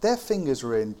playing, their fingers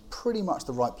are in pretty much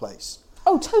the right place.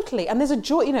 Oh, totally. And there's a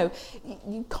joy,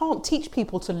 you can't teach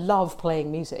people to love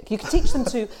playing music. You can teach them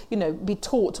to, be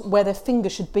taught where their finger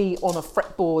should be on a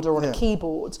fretboard or on a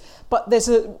keyboard. But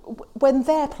when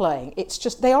they're playing, it's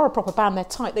just, they are a proper band, they're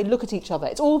tight, they look at each other.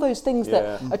 It's all those things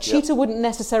that a tutor wouldn't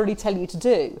necessarily tell you to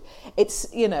do. It's,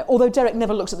 although Derek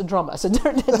never looks at the drummer, so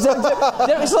Derek's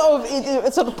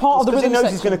it's sort of part of the rhythm section. Because he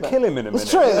knows he's going to kill him in a minute. It's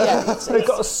true, yeah. They've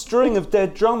got a string of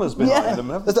dead drummers behind them,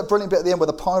 haven't they? There's that brilliant bit at the end where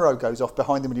the pyro goes off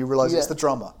behind them and you realise it's the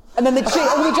drummer. And then they cheer,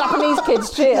 all the Japanese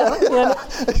kids cheer.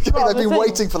 They've been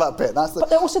waiting for that bit.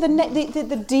 But also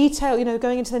the detail,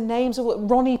 going into the names of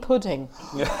Ronnie Pudding.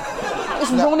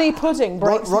 Ronnie Pudding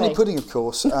breaks Ronnie me. Pudding, of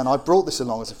course, and I brought this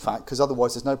along as a fact because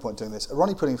otherwise there's no point doing this.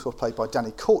 Ronnie Pudding was played by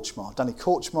Danny Korchmar. Danny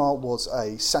Korchmar was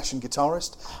a session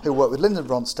guitarist who worked with Lyndon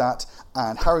Ronstadt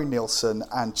and Harry Nilsson,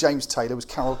 and James Taylor was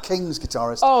Carole King's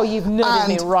guitarist. Oh, you've nerded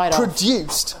me right off.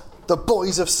 Produced The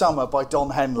Boys of Summer by Don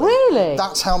Henley. Really?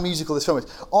 That's how musical this film is.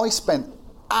 I spent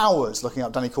hours looking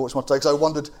up Danny Korchmar today because I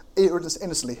wondered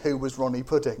innocently who was Ronnie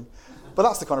Pudding. But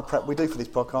that's the kind of prep we do for these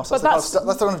podcasts. But That's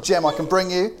the kind of gem I can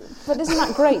bring you. But isn't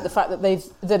that great, the fact that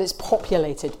that it's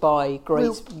populated by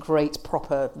great,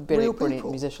 proper, brilliant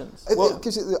musicians? It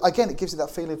gives you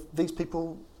that feeling of these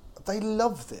people, they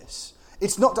love this.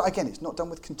 It's not done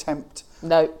with contempt.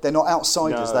 No. They're not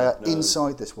outsiders, they are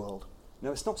inside this world.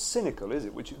 No, it's not cynical, is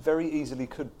it? Which it very easily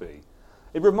could be.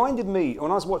 It reminded me, when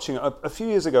I was watching it, a few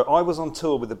years ago, I was on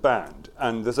tour with a band,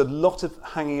 and there's a lot of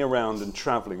hanging around and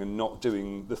travelling and not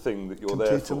doing the thing that you're there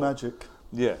for. Computer magic.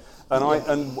 Yeah, and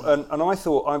I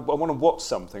thought, I want to watch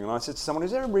something, and I said to someone,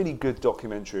 is there a really good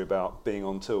documentary about being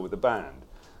on tour with a band?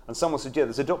 And someone said, yeah,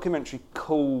 there's a documentary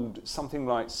called something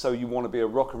like So You Want to Be a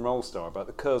Rock and Roll Star about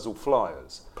the Kursaal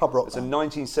Flyers. Pub rock It's a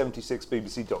 1976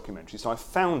 BBC documentary, so I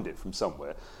found it from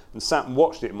somewhere and sat and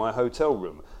watched it in my hotel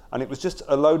room. And it was just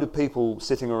a load of people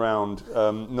sitting around,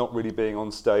 not really being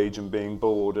on stage and being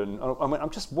bored. And I went, I'm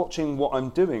just watching what I'm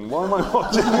doing. Why am I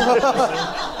watching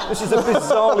this? This is a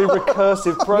bizarrely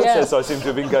recursive process I seem to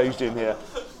have engaged in here.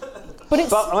 But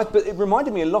it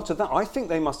reminded me a lot of that. I think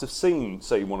they must have seen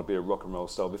So You Want to Be a Rock and Roll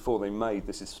Star before they made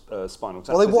This Is Spinal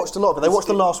Tap. Well, they watched a lot of it. They watched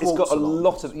The Last Waltz. It's got a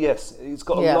lot of, it's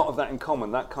got a lot of that in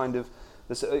common. That kind of,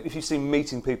 if you've seen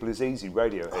Meeting People Is Easy,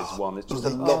 Radiohead's one, it's just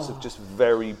lots of just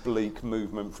very bleak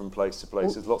movement from place to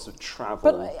place. There's lots of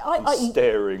travel and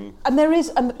staring. And there is,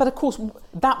 but of course,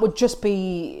 that would just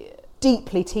be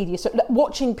deeply tedious.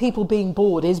 Watching people being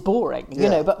bored is boring, you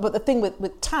know. But the thing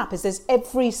with Tap is there's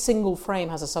every single frame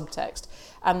has a subtext,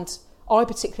 and I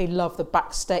particularly love the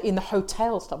backstage in the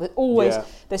hotel stuff. There's always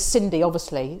there's Cindy,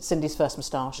 obviously Cindy's first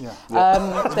moustache.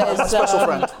 There's a special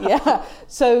friend. Yeah,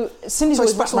 so Cindy's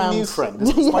always special around. New friend.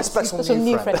 It's my special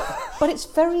new friend. But it's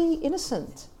very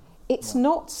innocent. It's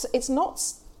not. It's not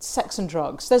sex and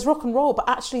drugs. There's rock and roll, but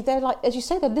actually they're like, as you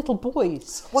say, they're little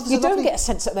boys. Well, you don't get a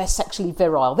sense that they're sexually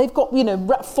virile. They've got,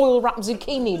 foil wrapped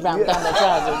zucchini down their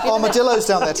trousers. Armadillos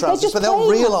down their trousers, but they're not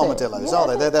real armadillos,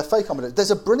 are they? They're fake armadillos.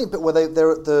 There's a brilliant bit where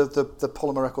they're at the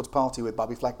Polymer Records party with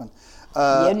Bobby Fleckman.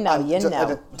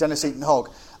 Dennis Eaton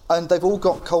Hogg. And they've all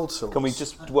got cold sores. Can we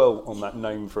just dwell on that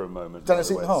name for a moment?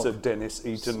 Dennis Eaton Hogg. So Dennis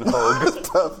Eaton Hogg.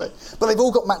 Perfect. But they've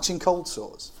all got matching cold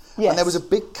sores. Yes. And there was a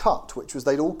big cut, which was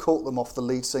they'd all caught them off the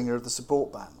lead singer of the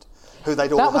support band, who they'd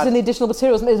all That was in the additional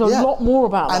materials, and there's a lot more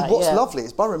about that. And what's lovely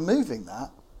is by removing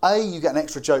that, you get an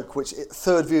extra joke, which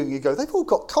third viewing you go, they've all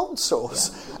got cold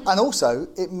sores. And also,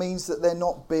 it means that they're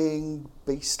not being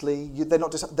beastly, they're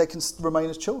not just, they can remain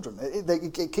as children.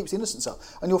 It keeps the innocence up.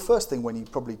 And your first thing when you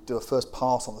probably do a first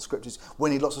pass on the script is, we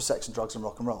need lots of sex and drugs and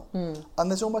rock and roll. And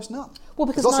there's almost none. Well,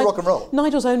 because lots of rock and roll.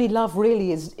 Nigel's only love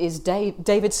really is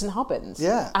David St Hubbins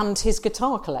and his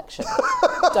guitar collection.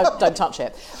 don't touch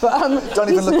it. But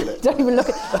don't even look at it. Don't even look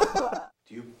at it.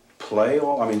 Do you play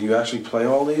all? I mean, do you actually play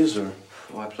all these, or?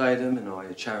 I play them and I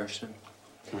cherish them.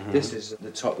 Mm-hmm. This is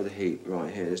the top of the heap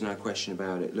right here. There's no question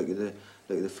about it. Look at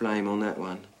the flame on that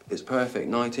one. It's perfect.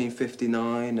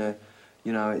 1959.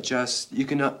 It just you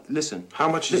can listen. How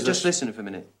much is just listen for a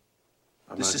minute.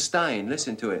 The sustain.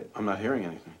 Listen to it. I'm not hearing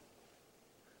anything.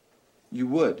 You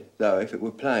would though if it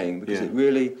were playing because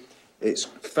it's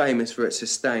famous for its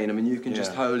sustain. I mean, you can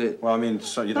just hold it. Well, I mean,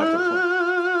 so you'd have to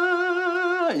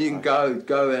play. You can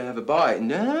go and have a bite.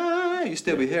 You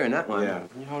still be hearing that one. Yeah.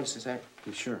 Can you hold us a sec?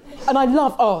 Sure. And I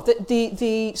love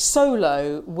the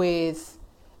solo with.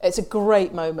 It's a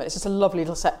great moment. It's just a lovely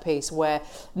little set piece where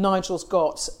Nigel's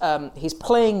got he's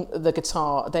playing the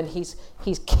guitar, then he's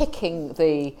kicking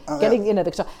the the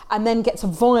guitar, and then gets a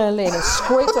violin and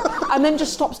scrapes it, and then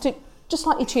just stops to just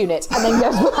slightly tune it, and then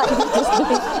goes back.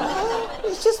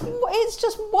 It's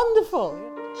just wonderful.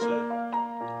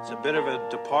 It's a bit of a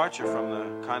departure from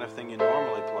the kind of thing you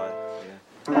normally play.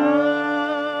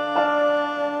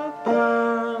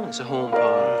 It's a horn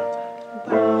part.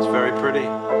 It's very pretty.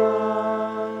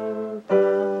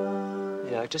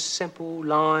 Just simple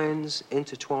lines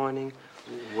intertwining.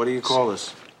 What do you call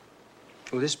this?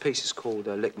 Well, this piece is called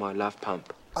Lick My Love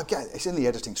Pump. Again, it's in the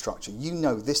editing structure. You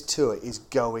know this tour is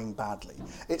going badly.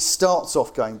 It starts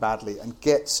off going badly and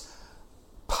gets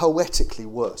poetically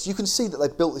worse. You can see that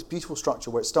they've built this beautiful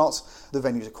structure where it starts, the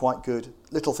venues are quite good,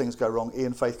 little things go wrong,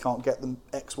 Ian Faith can't get them,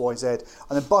 X, Y, Z, and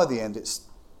then by the end it's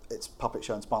Puppet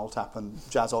Show and Spinal Tap and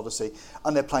Jazz Odyssey,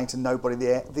 and they're playing to nobody.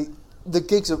 The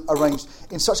gigs are arranged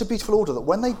in such a beautiful order that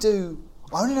when they do,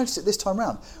 I only noticed it this time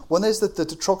round, when there's the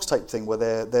Trogs tape thing where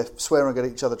they're swearing at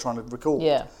each other trying to record,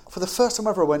 for the first time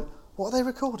ever I went, what are they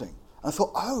recording? And I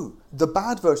thought, the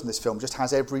bad version of this film just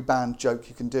has every band joke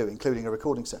you can do, including a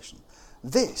recording session.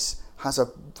 This has a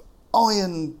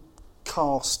iron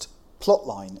cast plot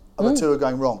line of a tour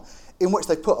going wrong, in which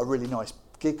they put a really nice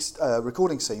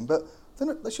recording scene, but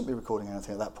they shouldn't be recording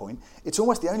anything at that point. It's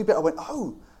almost the only bit I went,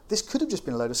 this could have just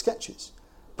been a load of sketches.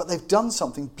 But they've done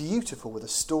something beautiful with a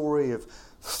story of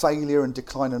failure and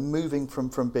decline and moving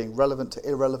from being relevant to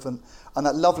irrelevant, and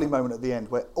that lovely moment at the end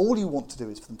where all you want to do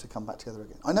is for them to come back together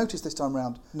again. I noticed this time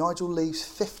round, Nigel leaves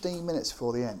 15 minutes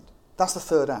before the end. That's the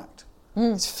third act.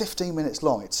 It's 15 minutes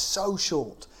long. It's so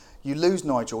short. You lose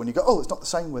Nigel and you go, oh, it's not the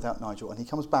same without Nigel. And he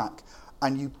comes back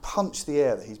and you punch the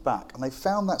air that he's back. And they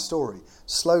found that story.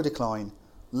 Slow decline,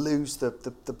 lose the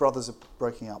brothers are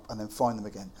breaking up and then find them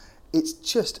again. It's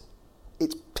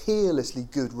peerlessly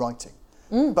good writing,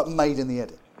 but made in the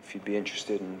edit. If you'd be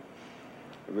interested in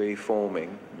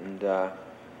reforming and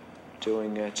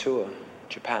doing a tour,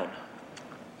 Japan.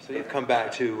 So you've come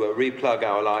back to replug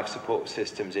our life support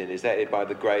systems in. Is that it by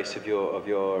the grace of your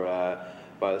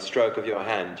by the stroke of your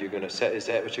hand? You're going to set. Is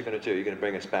that what you're going to do? You're going to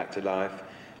bring us back to life?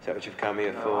 Is that what you've come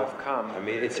here for? I've come. I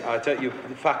mean, I don't. You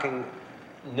the fucking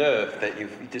nerve that you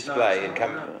display and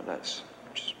come. No, that's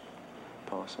just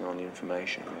passing on the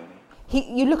information, really.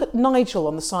 You look at Nigel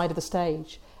on the side of the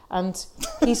stage, and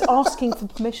he's asking for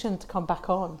permission to come back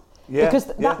on. Yeah, because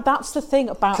that's the thing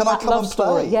about that love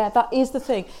story. Yeah, that is the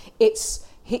thing.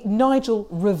 Nigel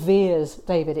reveres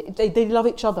David. They love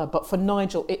each other, but for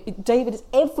Nigel, David is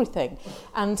everything,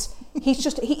 and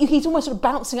he's almost sort of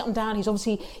bouncing up and down. He's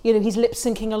obviously, he's lip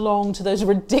syncing along to those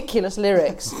ridiculous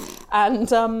lyrics,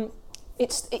 and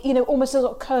it's almost a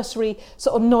sort of cursory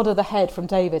sort of nod of the head from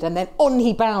David, and then on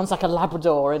he bounds like a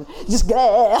Labrador, and just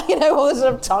all this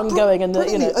sort of tongue going, and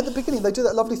at the beginning they do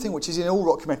that lovely thing which is in all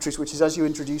documentaries, which is as you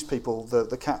introduce people,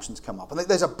 the captions come up, and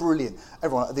there's a brilliant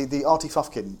the Artie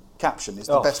Fufkin caption is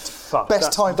the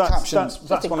best timed caption.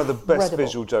 That's one of the best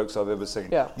visual jokes I've ever seen.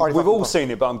 Yeah. We've all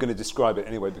seen it, but I'm going to describe it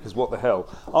anyway because what the hell?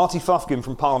 Artie Fufkin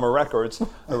from Palmer Records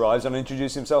arrives and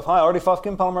introduces himself. Hi, Artie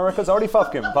Fufkin, Palmer Records. Artie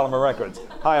Fufkin, Palmer Records.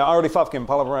 Hi, Artie Fufkin,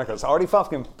 Palmer Records. Artie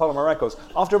Fufkin, Palmer Records.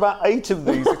 After about 8 of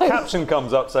these, the caption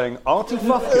comes up saying Artie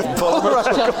Fufkin, Palmer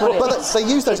Records. But they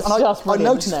use those, and I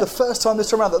noticed the first time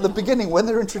this time around at the beginning when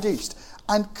they're introduced,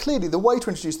 and clearly the way to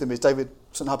introduce them is David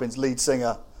St Hubbins, lead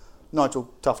singer,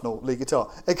 Nigel Tufnell, lead guitar.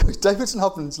 It goes David St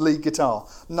Hubbins, lead guitar,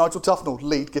 Nigel Tufnell,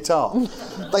 lead guitar.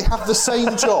 They have the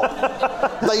same job.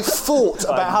 They fought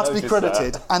about how to be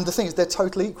credited, and the thing is, they're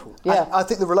totally equal. Yeah. And I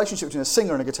think the relationship between a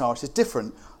singer and a guitarist is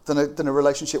different than a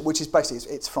relationship which is basically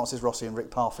it's Francis Rossi and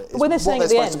Rick Parfitt. It's when they're saying at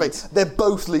the end, they're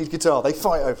both lead guitar. They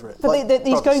fight over it. But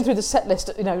he's going through the set list.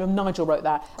 Nigel wrote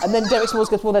that, and then Derek Smalls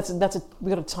goes, "Well,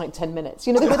 we've got a tight 10 minutes."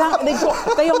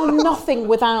 They are nothing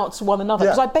without one another.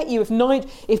 Because I bet you,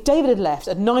 if David had left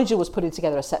and Nigel was putting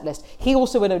together a set list, he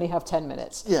also would only have 10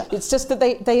 minutes. Yeah. It's just that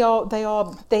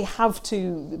they have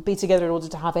to be together in order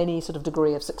to have any sort of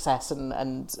degree of success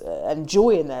and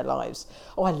joy in their lives.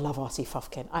 Oh, I love Artie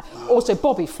Fufkin. Also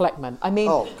Bobby Fleckman. I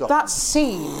mean, that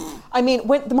scene. I mean,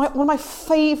 one of my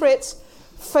favourite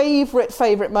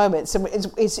moments, and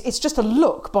it's just a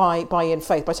look by Ian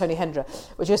Faith, by Tony Hendra,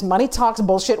 which is money talks,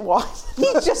 bullshit wise.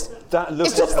 He's just that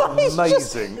looks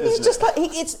amazing.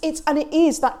 It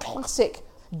is that classic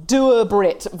doer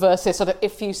Brit versus sort of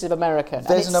effusive American.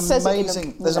 There's an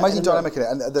amazing dynamic in it,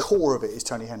 and the core of it is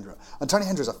Tony Hendra. And Tony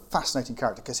Hendra is a fascinating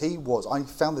character because I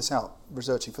found this out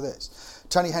researching for this.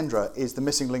 Tony Hendra is the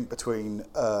missing link between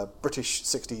British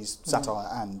 60s satire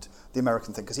and the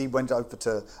American thing, because he went over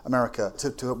to America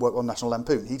to work on National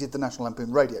Lampoon. He did the National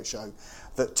Lampoon radio show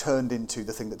that turned into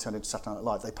the thing that turned into Saturday Night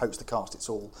Live. They poached the cast. It's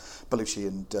all Belushi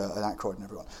and Aykroyd and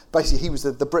everyone. Basically, he was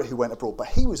the Brit who went abroad, but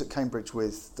he was at Cambridge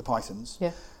with the Pythons.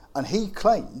 Yeah. And he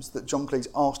claims that John Cleese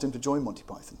asked him to join Monty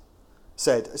Python.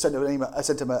 Sent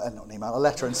him a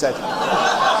letter and said,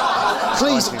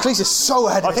 Cleese is so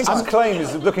ahead of his time. I think his claim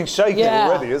is looking shaky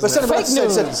already, isn't it? I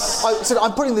said,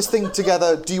 I'm putting this thing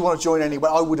together, do you want to join anyway?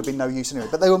 I would have been no use anyway.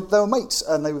 But they were mates,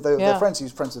 and they were friends. He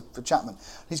was friends with Chapman.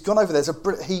 He's gone over there.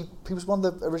 He was one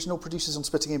of the original producers on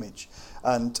Spitting Image.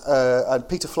 And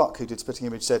Peter Fluck, who did Spitting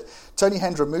Image, said, Tony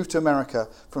Hendra moved to America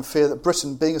from fear that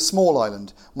Britain, being a small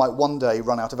island, might one day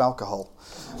run out of alcohol.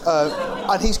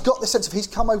 And he's got this sense of he's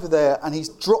come over there and he's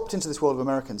dropped into this world of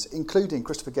Americans, including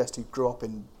Christopher Guest, who grew up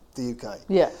in the UK.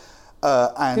 Yeah.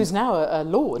 And who's now a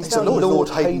Lord. He's a Lord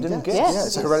Hayden Guest. Yes. Yeah,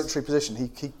 it's a hereditary position.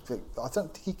 I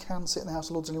don't think he can sit in the House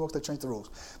of Lords anymore because they've changed the rules.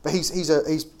 But he's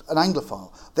an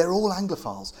Anglophile. They're all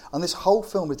Anglophiles. And this whole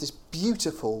film is this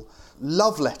beautiful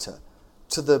love letter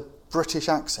to the British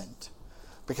accent.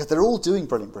 Because they're all doing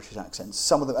brilliant British accents.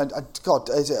 Some of them,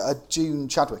 is it June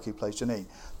Chadwick who plays Janine?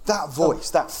 That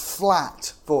voice, that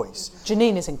flat voice.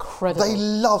 Janine is incredible. They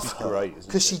love her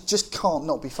because she just can't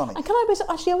not be funny. And can I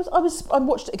I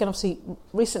watched it again obviously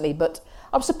recently, but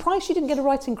I'm surprised she didn't get a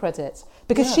writing credit,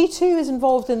 because she too is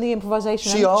involved in the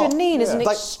improvisation. Janine is an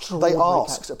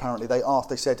extraordinary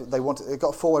They said they got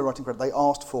a 4-way writing credit. They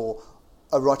asked for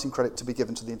a writing credit to be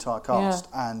given to the entire cast,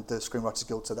 and the Screenwriters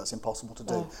Guild said that's impossible to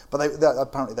do. But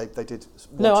apparently they did.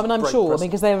 No, I mean, I'm sure.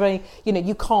 Because they're very,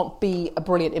 you can't be a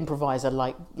brilliant improviser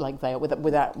like they are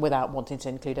without wanting to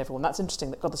include everyone. That's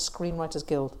interesting. That got the Screenwriters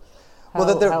Guild. How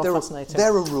fascinating.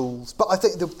 There are rules, but I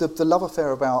think the love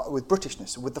affair with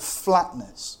Britishness, with the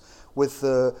flatness, with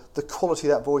the quality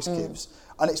that voice gives,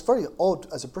 and it's very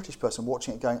odd as a British person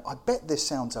watching it, going, I bet this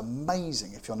sounds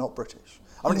amazing if you're not British.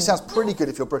 I mean, it sounds pretty good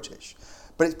if you're British.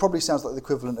 But it probably sounds like the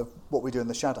equivalent of what we do in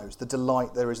The Shadows, the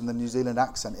delight there is in the New Zealand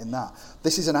accent in that.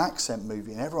 This is an accent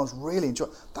movie, and everyone's really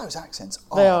enjoying those accents.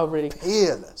 They are really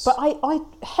peerless. But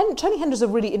Tony Hendra's a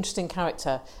really interesting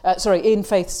character. Ian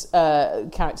Faith's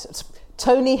character.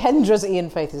 Tony Hendra's Ian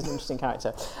Faith is an interesting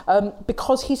character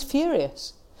because he's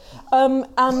furious, and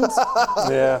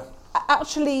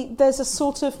actually, there's a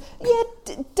sort of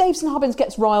Dave St. Hubbins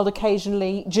gets riled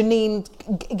occasionally. Janine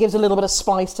gives a little bit of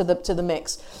spice to the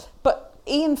mix, but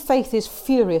Ian Faith is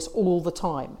furious all the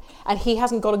time, and he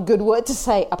hasn't got a good word to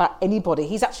say about anybody.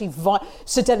 He's actually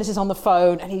Sir Dennis is on the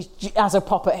phone, and he has a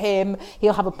pop at him.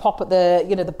 He'll have a pop at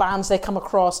the bands they come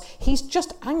across. He's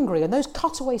just angry, and those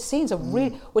cutaway scenes are really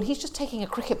when he's just taking a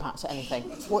cricket bat at anything.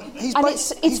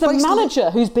 It's the manager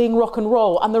who's being rock and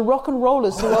roll, and the rock and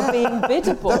rollers who are being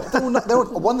biddable.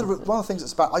 One of the things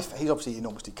that's about, he's obviously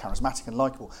enormously charismatic and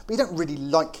likeable, but you don't really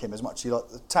like him as much as you like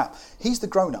the Tap. He's the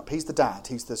grown-up, he's the dad,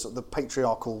 he's the sort of the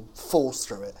patriarchal force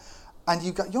through it. And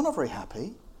you're not very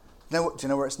happy. Do you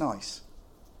know where it's nice?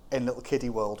 In little kiddie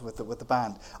world with the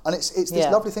band. And it's this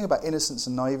lovely thing about innocence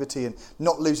and naivety and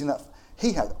not losing that.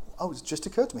 It's just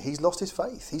occurred to me, he's lost his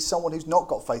faith. He's someone who's not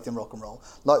got faith in rock and roll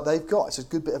like they've got. It's a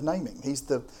good bit of naming. He's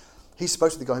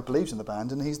supposed to be the guy who believes in the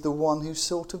band, and he's the one who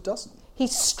sort of doesn't. He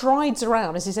strides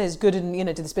around, as he says, good in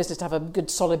to this business to have a good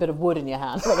solid bit of wood in your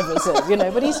hand, whatever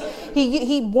it is, But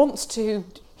he wants to.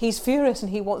 He's furious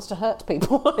and he wants to hurt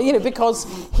people, because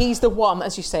he's the one,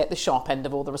 as you say, at the sharp end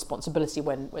of all the responsibility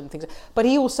when things. But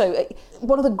he also,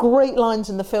 one of the great lines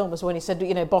in the film is when he said,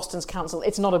 Boston's council,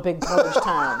 it's not a big college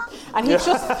town, and he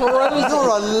just throws. You're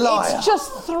a liar. It's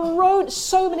just thrown.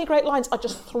 So many great lines are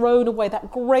just thrown away. That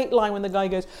great line when the guy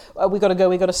goes, "We got to go.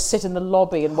 We got to sit in the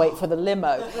lobby and wait for the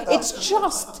limo." It's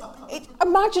just.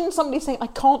 Imagine somebody saying, "I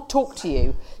can't talk to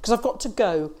you because I've got to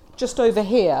go just over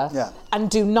here and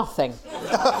do nothing."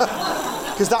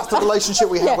 Because that's the relationship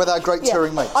we have with our great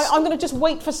touring mates. I'm going to just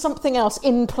wait for something else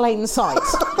in plain sight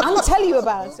and tell you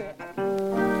about it.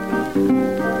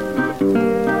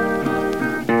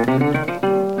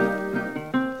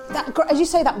 As you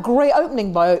say, that great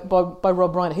opening by Rob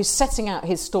Reiner, who's setting out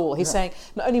his stall. He's saying,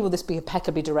 not only will this be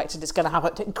impeccably directed, it's going to have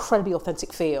an incredibly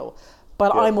authentic feel,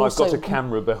 but I'm also... I've got a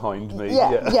camera behind me.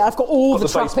 I've got all the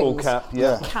trappings. Baseball cap,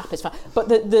 The cap is fine. But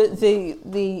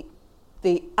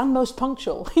the and most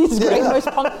punctual. He's great.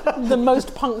 The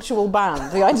most punctual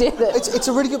band. The idea that... It's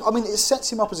a really good... I mean, it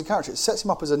sets him up as a character. It sets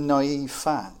him up as a naive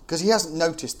fan, because he hasn't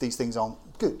noticed these things aren't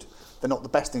good. They're not the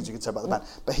best things you can say about the band.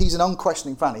 But he's an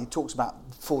unquestioning fan. He talks about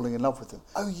falling in love with them.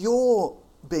 Oh, you're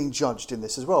being judged in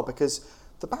this as well, because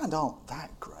the band aren't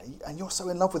that great, and you're so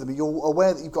in love with them. You're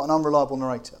aware that you've got an unreliable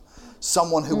narrator,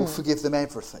 someone who will forgive them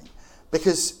everything,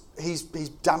 because he's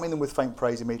damning them with faint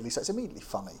praise immediately, so it's immediately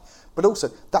funny. But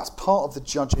also, that's part of the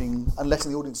judging and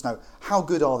letting the audience know, how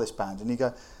good are this band? And you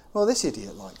go, well, this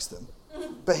idiot likes them,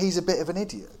 but he's a bit of an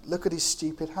idiot. Look at his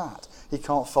stupid hat. He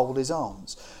can't fold his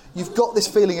arms. You've got this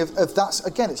feeling of that's,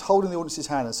 again, it's holding the audience's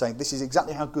hand and saying, this is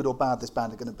exactly how good or bad this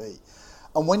band are going to be.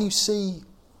 And when you see,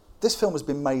 this film has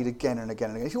been made again and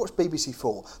again and again. If you watch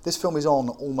BBC4, this film is on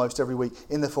almost every week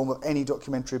in the form of any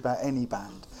documentary about any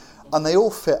band. And they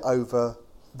all fit over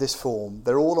this form.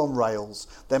 They're all on rails.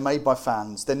 They're made by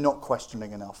fans. They're not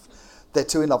questioning enough. They're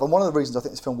too in love. And one of the reasons I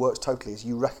think this film works totally is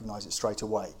you recognise it straight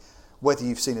away. Whether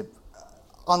you've seen it,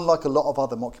 unlike a lot of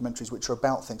other mockumentaries which are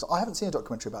about things. I haven't seen a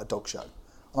documentary about a dog show.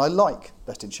 And I like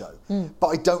Best in Show. But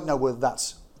I don't know whether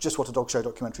that's just what a dog show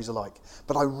documentaries are like.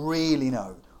 But I really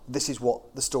know this is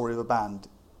what the story of a band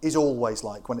is always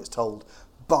like when it's told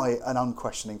by an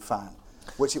unquestioning fan,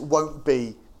 which it won't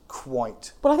be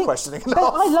quite questioning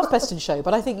enough. I love Best in Show,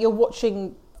 but I think you're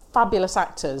watching fabulous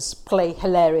actors play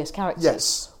hilarious characters.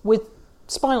 Yes. With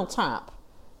Spinal Tap,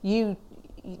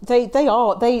 they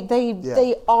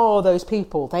are those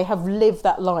people. They have lived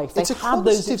that life. It's a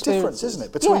qualitative difference, isn't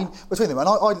it, between them? And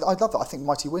I love that. I think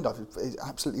Mighty Wind is an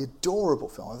absolutely adorable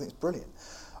film. I think it's brilliant,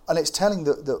 and it's telling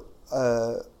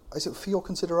that is it For Your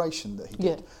Consideration that he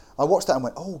did. I watched that and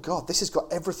went, oh God, this has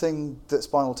got everything that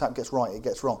Spinal Tap gets right, it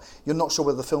gets wrong. You're not sure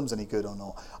whether the film's any good or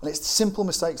not. And it's simple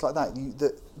mistakes like that.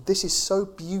 This is so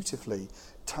beautifully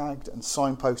tagged and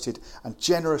signposted and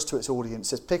generous to its audience. It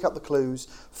says, pick up the clues,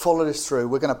 follow this through.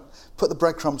 We're going to put the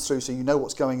breadcrumbs through so you know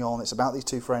what's going on. It's about these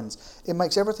two friends. It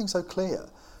makes everything so clear.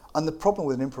 And the problem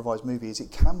with an improvised movie is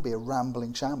it can be a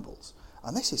rambling shambles.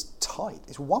 And this is tight.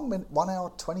 It's 1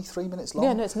 hour, 23 minutes long.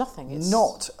 Yeah, no, it's nothing. It's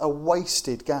not a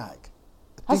wasted gag.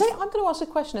 I'm going to ask a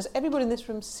question. Has everybody in this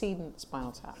room seen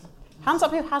Spinal Tap? Hands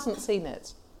up who hasn't seen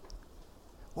it.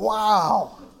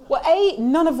 Wow. Well,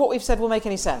 none of what we've said will make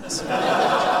any sense.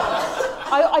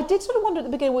 I did sort of wonder at the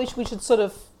beginning which we should sort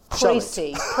of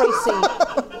précis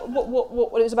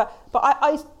what it was about. But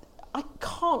I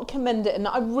can't commend it, and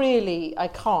I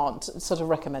can't sort of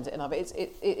recommend it enough.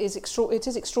 It is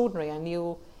extraordinary,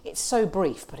 and it's so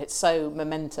brief, but it's so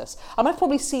momentous. I've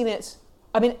probably seen it,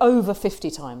 over 50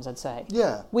 times, I'd say.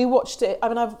 Yeah. We watched it,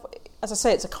 as I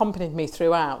say, it's accompanied me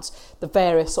throughout the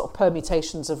various sort of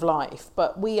permutations of life,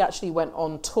 but we actually went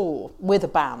on tour with a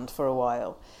band for a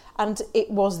while, and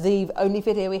it was the only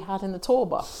video we had in the tour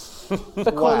bus.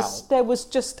 Because there was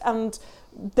just, and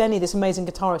Benny, this amazing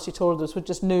guitarist who toured with us, would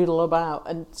just noodle about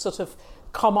and sort of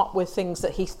come up with things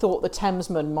that he thought the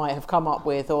Thamesmen might have come up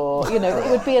with, or, it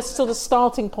would be a sort of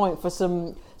starting point for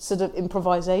some sort of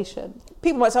improvisation.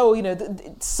 People might say,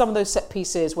 some of those set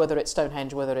pieces, whether it's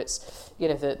Stonehenge, whether it's,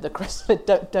 the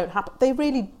Chrysalid, don't happen.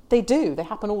 They do. They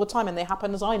happen all the time, and they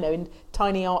happen, as I know, in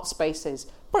tiny art spaces.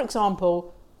 For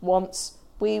example, once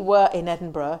we were in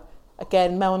Edinburgh,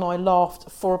 again, Mel and I laughed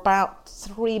for about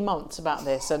 3 months about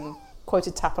this and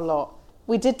quoted Tap a lot.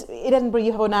 We did in Edinburgh.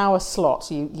 You have an hour slot.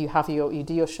 You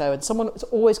do your show, and someone is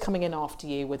always coming in after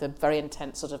you with a very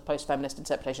intense sort of post-feminist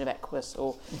interpretation of Equus,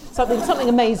 or something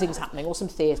amazing is happening, or some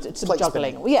theatre, some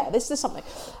juggling. Spinning. Yeah, this is something.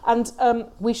 And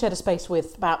we shared a space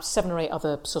with about 7 or 8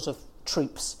 other sort of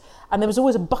troupes, and there was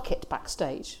always a bucket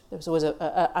backstage. There was always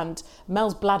and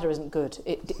Mel's bladder isn't good.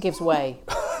 It gives way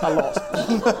a lot.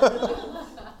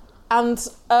 And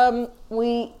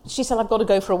she said, I've got to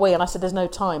go for a wee, and I said, there's no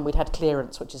time. We'd had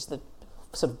clearance, which is the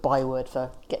sort of byword for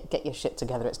get your shit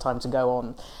together, it's time to go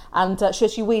on. And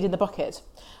she weed in the bucket.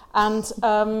 And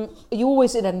you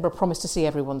always in Edinburgh promise to see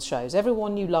everyone's shows.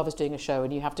 Everyone you love is doing a show,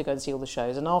 and you have to go and see all the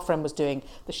shows. And our friend was doing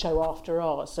the show after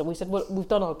ours. So we said, well, we've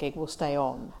done our gig, we'll stay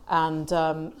on.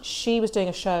 And she was doing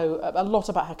a show, a lot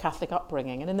about her Catholic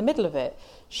upbringing. And in the middle of it,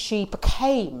 she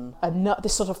became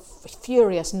this sort of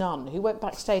furious nun who went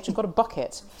backstage and got a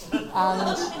bucket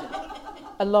and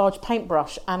a large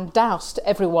paintbrush and doused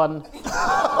everyone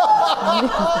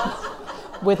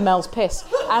with Mel's piss.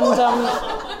 And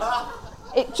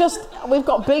we've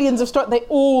got billions of stories. They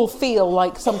all feel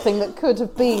like something that could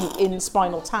have been in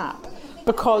Spinal Tap.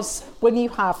 Because when you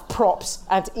have props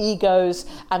and egos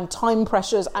and time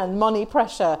pressures and money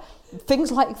pressure,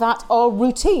 things like that are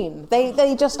routine.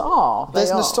 They just are.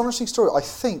 There's an astonishing story. I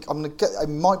think it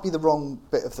might be the wrong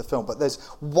bit of the film, but there's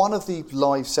one of the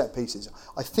live set pieces.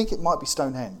 I think it might be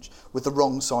Stonehenge with the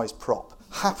wrong size prop.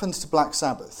 Happened to Black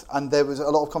Sabbath, and there was a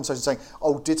lot of conversation saying,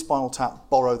 "Oh, did Spinal Tap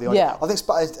borrow the idea?" Yeah. I think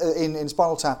in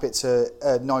Spinal Tap, it's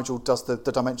Nigel does the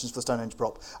dimensions for the Stonehenge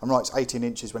prop and writes 18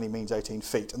 inches when he means 18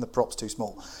 feet, and the prop's too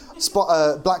small.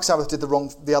 Black Sabbath did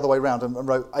the other way round and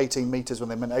wrote 18 metres when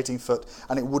they meant 18 foot,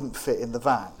 and it wouldn't fit in the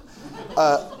van.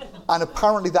 And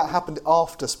apparently that happened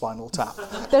after Spinal Tap,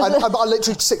 and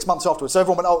literally 6 months afterwards. So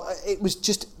everyone went, "Oh, it was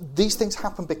just these things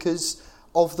happen because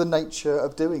of the nature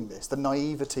of doing this, the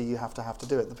naivety you have to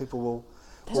do it. The people will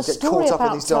get caught up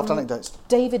in these daft anecdotes."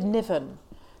 David Niven,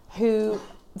 who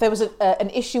there was an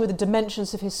issue with the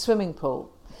dimensions of his swimming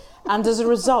pool, and as a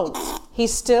result,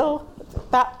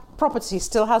 that property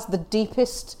still has the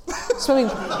deepest swimming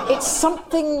pool. It's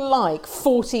something like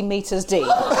 40 metres deep,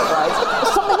 right?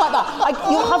 Something like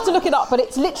that. You'll have to look it up, but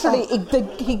it's literally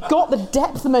he got the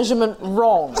depth measurement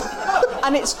wrong.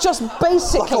 And it's just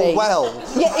basically... like a well.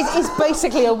 Yeah, it's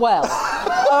basically a well.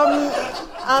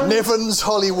 Niven's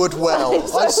Hollywood Well.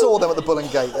 I saw them at the Bull and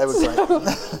Gate. They were great.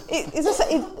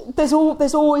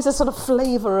 There's always a sort of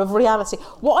flavour of reality.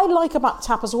 What I like about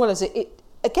Tap as well is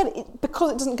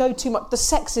because it doesn't go too much, the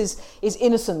sex is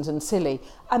innocent and silly,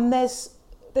 and there's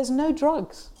no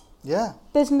drugs. Yeah.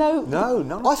 There's no...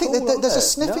 No. I think there's a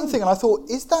sniffing thing, and I thought,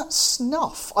 is that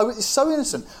snuff? It's so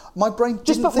innocent. My brain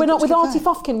didn't think we're it not was with Artie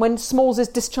Fufkin when Smalls is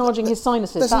discharging his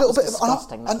sinuses. There's a little bit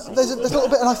disgusting. And there's a little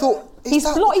bit, and I thought, he's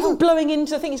not even blowing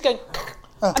into the thing. He's going...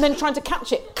 and then trying to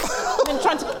catch it. And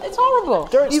then it's horrible.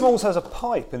 Derek Smalls has a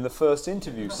pipe in the first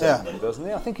interview segment, doesn't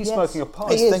he? I think he's smoking a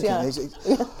pipe. He's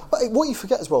thinking. But what you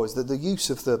forget as well is that the use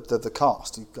of the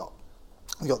cast, you've got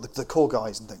the core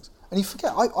guys and things. And you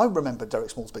forget, I remember Derek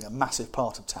Smalls being a massive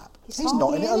part of TAP. He's not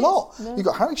hardly in it in a lot. it, no. You've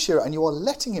got Harry Shearer, and you are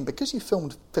letting him, because you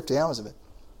filmed 50 hours of it,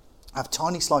 have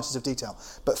tiny slices of detail,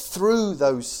 but through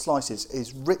those slices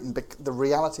is written the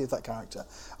reality of that character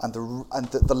and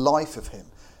the life of him,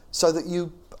 so that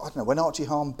you, I don't know, when Archie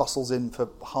Harm bustles in for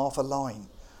half a line,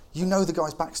 you know the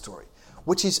guy's backstory,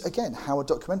 which is, again, how a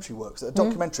documentary works. That a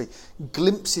documentary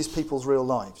glimpses people's real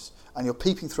lives, and you're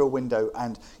peeping through a window,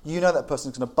 and you know that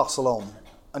person's going to bustle on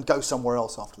and go somewhere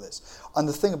else after this. And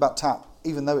the thing about TAP,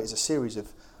 even though it is a series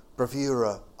of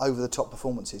bravura, over-the-top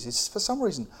performances, is for some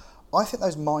reason, I think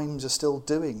those mimes are still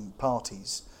doing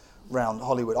parties round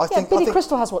Hollywood. I think Billy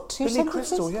Crystal has, what, 2 Billy sentences?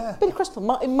 Crystal, yeah. Billy Crystal,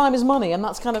 mime is money, and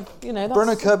that's kind of, that's...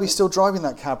 Bruno Kirby's still driving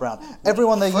that cab round.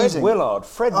 Everyone they're using...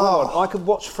 Fred Willard. I could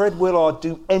watch Fred Willard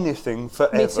do anything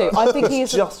forever. Me too. I think he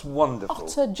is just wonderful.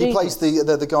 Utter genius. He plays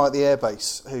the guy at the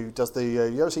airbase who does the...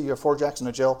 you ever see Forrest Jackson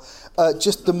or Jill?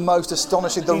 Just the most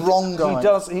astonishing, wrong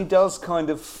guy. He does kind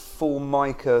of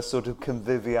Formica sort of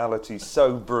conviviality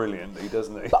so brilliantly,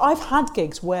 doesn't he? But I've had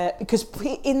gigs where, because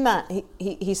in that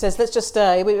he says, let's just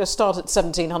we start at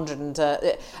 1700,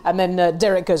 and then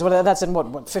Derek goes, well, that's in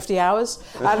what 50 hours,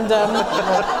 and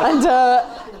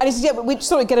he says, yeah, but we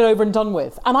sort of get it over and done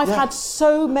with. And I've had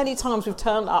so many times we've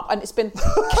turned up and it's been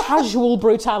casual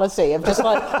brutality of just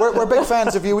like we're big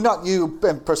fans of you, not you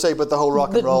per se, but the whole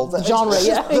rock and roll genre.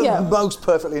 The most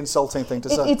perfectly insulting thing to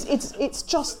say. It's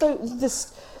just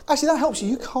this. Actually, that helps you.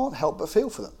 You can't help but feel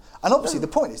for them. And obviously, the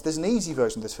point is, there's an easy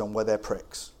version of this film where they're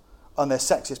pricks, and they're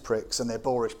sexist pricks, and they're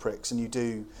boorish pricks, and you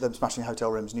do them smashing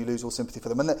hotel rooms, and you lose all sympathy for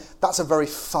them. And that's a very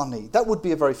funny. That would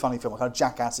be a very funny film, a kind of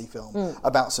jackassy film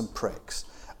about some pricks.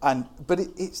 But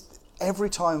it's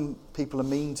every time people are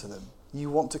mean to them,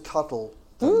 you want to cuddle.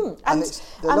 And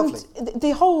they're lovely.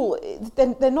 The whole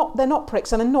they're not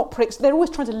pricks, and they're not pricks. They're always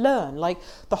trying to learn. Like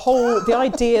the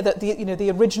idea that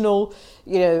the original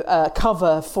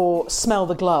cover for "Smell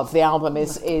the Glove," the album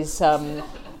is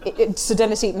Sir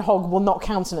Dennis Eaton Hogg will not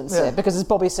countenance it because, as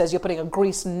Bobby says, you're putting a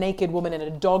greased naked woman in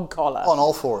a dog collar on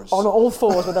all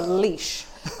fours with a leash.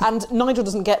 And Nigel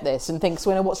doesn't get this and thinks,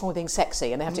 well, what's wrong with being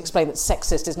sexy? And they have to explain that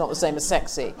sexist is not the same as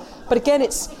sexy. But again,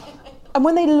 and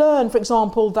when they learn, for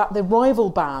example, that the rival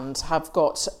band have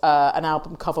got an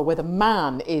album cover where the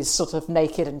man is sort of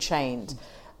naked and chained,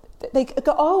 they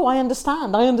go, oh, I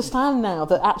understand now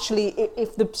that actually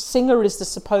if the singer is the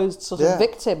supposed sort of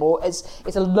victim or is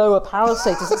a lower power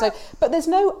status, so, but there's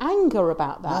no anger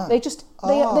about that.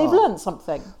 No. They've learned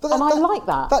something, and I like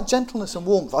that. That gentleness and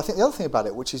warmth. I think the other thing about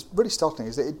it, which is really startling,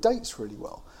 is that it dates really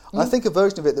well. And I think a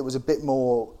version of it that was a bit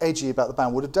more edgy about the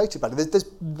band would have dated better. There's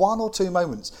one or two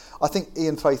moments. I think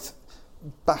Ian Faith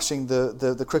bashing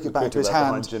the cricket bat into his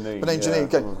hand, Janine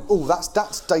going, oh,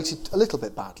 that's dated a little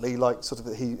bit badly. Like sort of,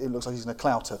 it looks like he's in a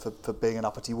clouter for being an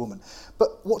uppity woman.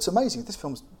 But what's amazing, this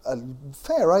film's a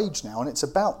fair age now, and it's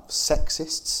about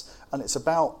sexists, and it's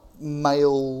about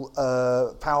male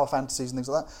power fantasies and things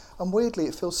like that. And weirdly,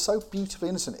 it feels so beautifully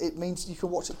innocent. It means you can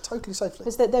watch it totally safely.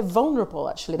 Because they're vulnerable,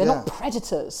 actually. They're not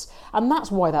predators, and that's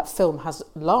why that film has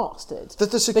lasted.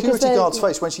 The security guard's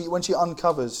face when she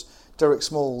uncovers Derek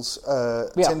Smalls'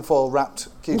 tinfoil wrapped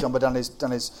cucumber down his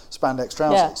spandex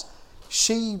trousers.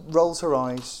 She rolls her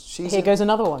eyes. Here goes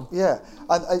another one. Yeah,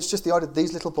 and it's just the idea of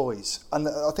these little boys. And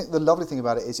I think the lovely thing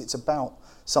about it is it's about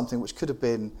something which could have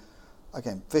been,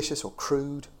 again, vicious or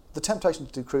crude. The temptation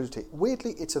to do crudity.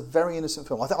 Weirdly, it's a very innocent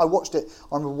film. I watched it.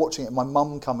 I remember watching it. My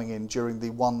mum coming in during the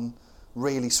one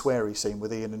really sweary scene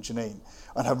with Ian and Janine,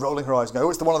 and her rolling her eyes and go, "Oh,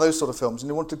 it's one of those sort of films." And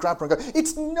you want to grab her and go,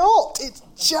 "It's not. It's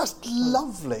just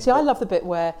lovely." See, I love the bit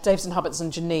where Davison Hubbards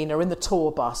and Janine are in the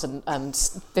tour bus, and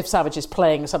Viv Savage is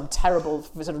playing some terrible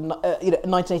sort of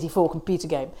 1984 computer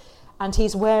game, and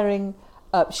he's wearing.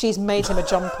 She's made him a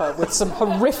jumper with some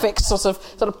horrific sort of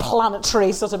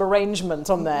planetary sort of arrangement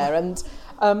on there, and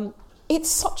it's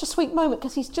such a sweet moment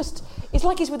because it's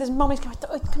like he's with his mum. He's going,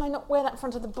 can I not wear that in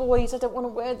front of the boys? I don't want to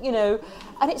wear,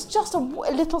 and it's just a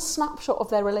little snapshot of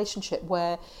their relationship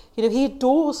where, he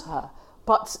adores her.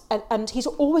 But and he's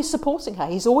always supporting her.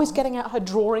 He's always getting out her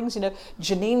drawings.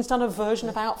 Janine's done a version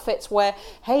of outfits where,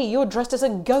 hey, you're dressed as a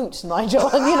goat, Nigel.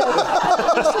 And,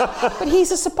 but he's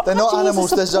they're not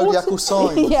animals. They're zodiacal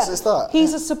signs. Yeah, it's that.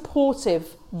 He's a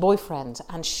supportive boyfriend,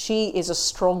 and she is a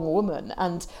strong woman,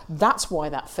 and that's why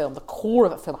that film, the core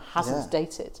of that film, hasn't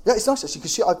dated. Yeah, it's nice actually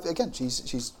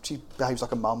because she behaves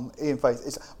like a mum. Ian Faith,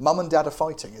 it's mum and dad are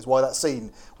fighting. Is why that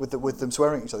scene with them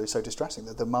swearing at each other is so distressing.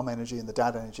 The mum energy and the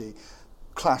dad energy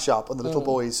clash up, and the little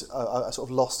boys are sort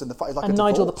of lost in the fight. Like and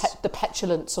Nigel, the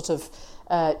petulant sort of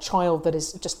child that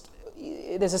is just.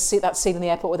 There's that scene in the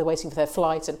airport where they're waiting for their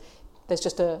flight, and there's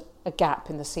just a gap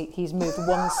in the seat. He's moved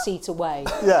one seat away.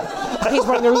 Yeah. He's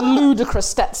wearing a ludicrous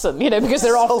Stetson, because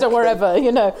they're off to wherever,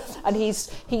 And he's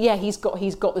got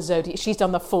the Zodiac. She's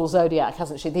done the full Zodiac,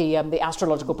 hasn't she? The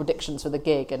astrological predictions for the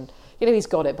gig, and he's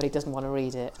got it, but he doesn't want to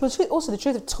read it. But also, the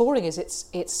truth of touring is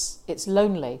it's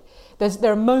lonely.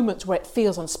 There are moments where it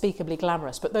feels unspeakably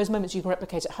glamorous, but those moments you can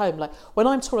replicate at home. Like when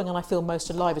I'm touring and I feel most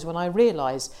alive is when I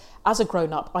realise, as a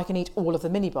grown-up, I can eat all of the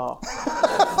minibar.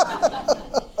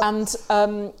 And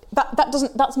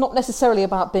that's not necessarily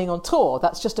about being on tour.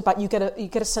 That's just about you get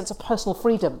a sense of personal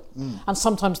freedom, and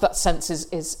sometimes that sense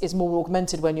is more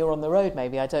augmented when you're on the road.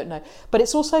 Maybe, I don't know, but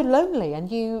it's also lonely,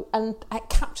 and it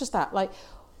captures that. Like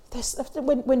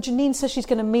when Janine says she's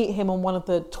going to meet him on one of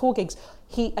the tour gigs,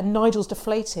 and Nigel's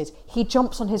deflated. He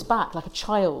jumps on his back like a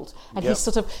child, and he's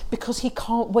sort of, because he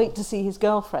can't wait to see his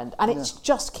girlfriend, and it's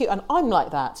just cute. And I'm like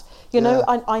that,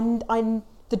 I'm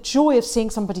the joy of seeing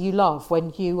somebody you love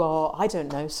when you are, I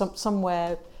don't know,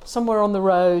 somewhere on the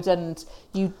road, and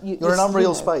you're in an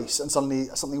unreal space, and suddenly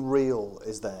something real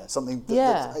is there. Something.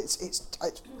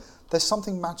 There's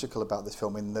something magical about this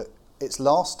film in that it's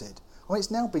lasted. I mean,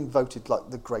 it's now been voted like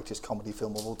the greatest comedy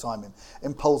film of all time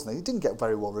in polls. It didn't get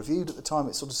very well reviewed at the time.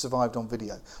 It sort of survived on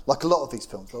video, like a lot of these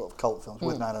films, a lot of cult films,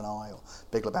 With Nan and I, or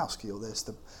Big Lebowski, or this.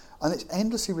 And it's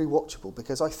endlessly rewatchable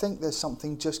because I think there's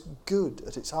something just good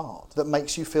at its heart that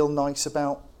makes you feel nice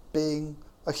about being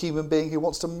a human being who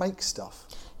wants to make stuff.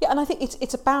 Yeah, and I think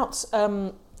it's about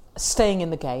staying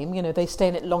in the game. They stay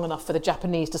in it long enough for the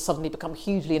Japanese to suddenly become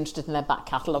hugely interested in their back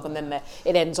catalogue, and then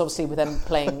it ends obviously with them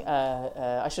playing.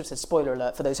 I should have said spoiler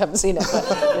alert for those who haven't seen it,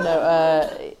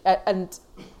 but, and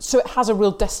so it has a real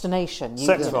destination.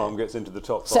 Sex Farm gets into the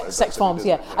top 5. Sex Farms,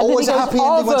 yeah. And always a happy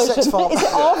ending when Sex Farm. Is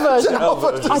it our version?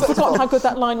 I've forgotten how good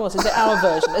that line was. Is it our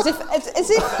version? As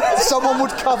if someone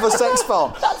would cover Sex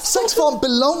Farm. Sex Farm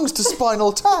belongs to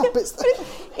Spinal Tap.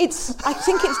 I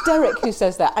think it's Derek who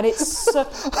says that, and it's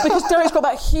because Derek's got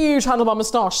that huge handlebar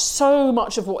moustache. So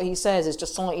much of what he says is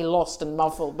just slightly lost and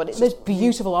muffled, but there's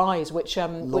beautiful eyes,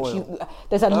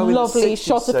 there's a lovely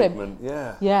shot of him.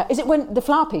 Yeah. Is it when the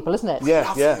Flower People, isn't it? Yeah.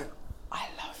 I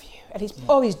love you. And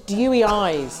his dewy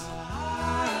eyes.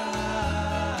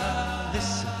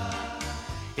 Listen,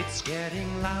 it's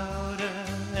getting louder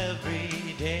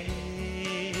every day.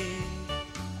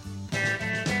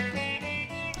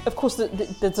 Of course, the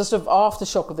sort of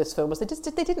aftershock of this film was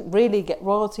they didn't really get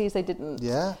royalties. They didn't,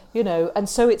 and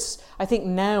so it's, I think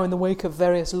now in the wake of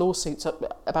various lawsuits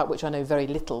about which I know very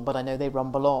little, but I know they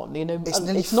rumble on.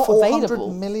 It's not 400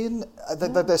 available. Million.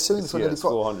 They're suing for nearly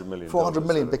 400 million. 400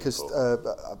 million because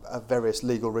of various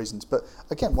legal reasons. But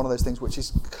again, one of those things which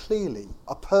is clearly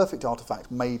a perfect artefact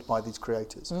made by these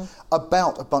creators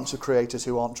about a bunch of creators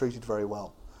who aren't treated very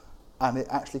well, and it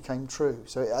actually came true.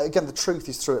 So again, the truth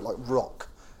is through it like rock.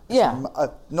 Yeah.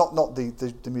 Not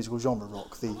the musical genre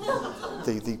rock,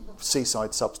 the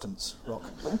seaside substance rock.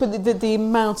 But the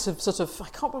amount of sort of, I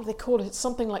can't remember what they call it, it's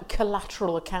something like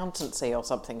collateral accountancy or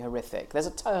something horrific. There's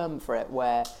a term for it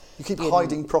where... You keep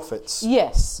hiding profits.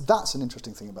 Yes. That's an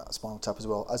interesting thing about Spinal Tap as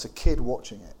well. As a kid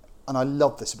watching it, and I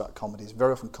love this about comedies,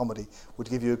 very often comedy would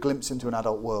give you a glimpse into an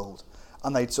adult world,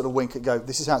 and they'd sort of wink and go,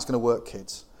 this is how it's going to work,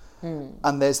 kids.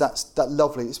 And there's that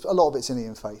lovely, a lot of it's in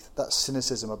Ian Faith, that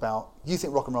cynicism about, you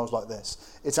think rock and roll's like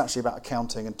this, it's actually about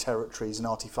accounting and territories and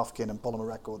Artie Fufkin and Polymer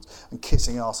Records and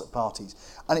kissing arse at parties.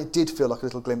 And it did feel like a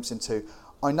little glimpse into,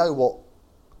 I know what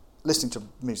listening to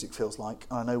music feels like,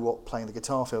 and I know what playing the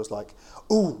guitar feels like.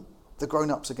 Ooh, the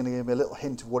grown-ups are going to give me a little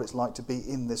hint of what it's like to be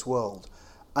in this world.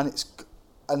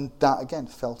 And that, again,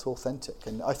 felt authentic.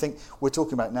 And I think we're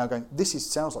talking about it now going,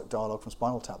 sounds like dialogue from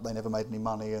Spinal Tap. They never made any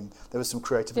money and there was some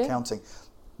creative accounting.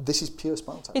 This is pure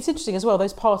Spinal Tap. It's interesting as well,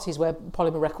 those parties where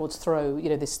Polymer Records throw,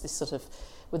 this sort of,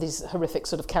 with these horrific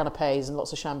sort of canapes and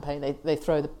lots of champagne, they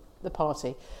throw the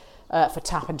party for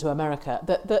Tap into America,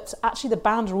 that actually the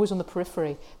band are always on the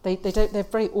periphery. They're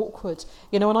very awkward.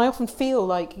 And I often feel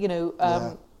like,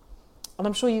 and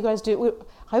I'm sure you guys do.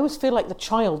 I always feel like the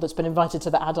child that's been invited to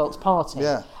the adults' party.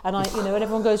 Yeah. And and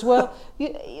everyone goes, well,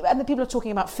 and the people are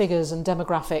talking about figures and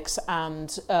demographics,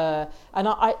 and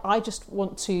I just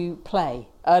want to play.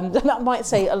 And that might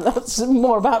say a lot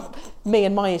more about me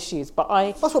and my issues, but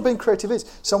That's what being creative is.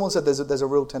 Someone said there's a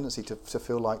real tendency to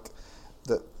feel like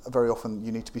that very often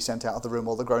you need to be sent out of the room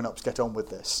or the grown-ups get on with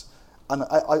this. And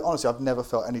I honestly, I've never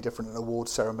felt any different in an award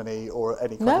ceremony or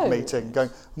any kind of meeting going,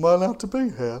 am I allowed to be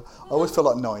here? I always feel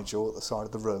like Nigel at the side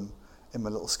of the room. in my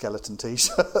little skeleton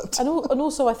T-shirt. And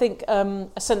also, I think a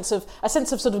sense of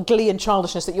sort of glee and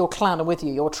childishness that your clan are with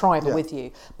you, your tribe are with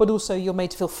you, but also you're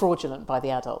made to feel fraudulent by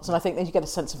the adults. And I think that you get a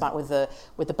sense of that with the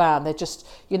band. They're just,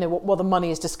 while the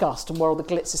money is discussed and while all the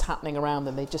glitz is happening around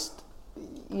them, that's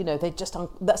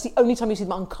the only time you see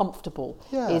them uncomfortable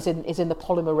is in the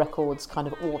Polymer Records kind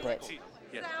of orbit.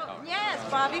 Yes,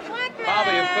 Bobby Blackman.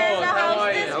 Bobby, of course. How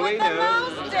are you? We know.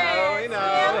 You know.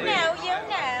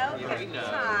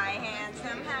 Hi,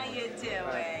 handsome. How you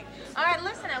doing? All right,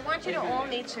 listen, I want you to all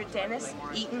meet Sir Dennis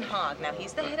Eaton Hogg. Now,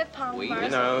 he's the head of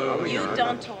Polymer. You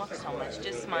don't talk so much.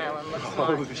 Just smile and look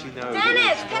smart. Oh, she knows.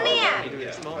 Dennis, come here.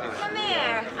 Come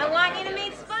here. I want you to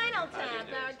meet Spinal Tap,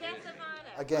 our guest of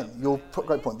honor. Again,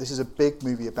 great point. This is a big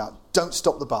movie about don't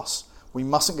stop the bus. We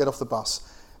mustn't get off the bus.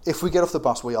 If we get off the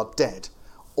bus, we are dead.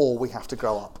 Or we have to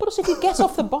grow up. But also, if you get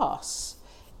off the bus,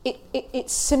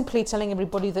 it's simply telling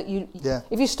everybody that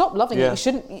if you stop loving it, you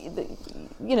shouldn't.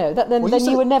 Then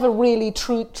you were never really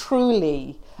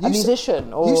truly a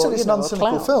musician. You said it's an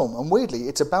uncynical film, and weirdly,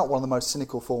 it's about one of the most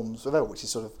cynical forms of ever, which is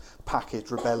sort of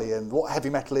packaged rebellion. What heavy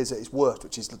metal is at its worst,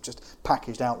 which is just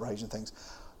packaged outrage and things.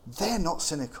 They're not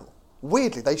cynical.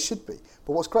 Weirdly, they should be.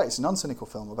 But what's great, it's an uncynical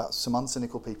film about some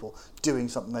uncynical people doing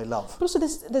something they love. But also,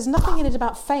 there's nothing in it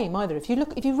about fame either. If you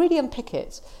really unpick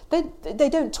it, they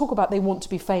don't talk about they want to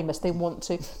be famous. They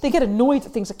get annoyed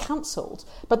that things are cancelled,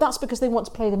 but that's because they want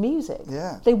to play the music.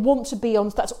 Yeah. They want to be on.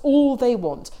 That's all they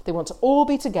want. They want to all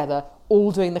be together,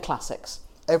 all doing the classics.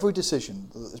 Every decision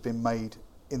that has been made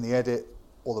in the edit,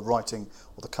 or the writing,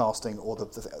 or the casting, or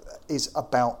is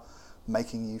about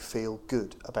making you feel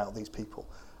good about these people.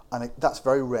 And that's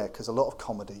very rare because a lot of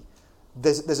comedy,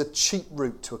 there's a cheap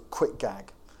route to a quick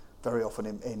gag, very often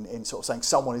in sort of saying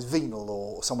someone is venal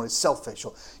or someone is selfish,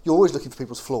 or you're always looking for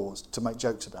people's flaws to make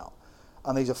jokes about.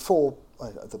 And these are the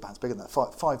band's bigger than that,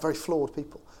 five very flawed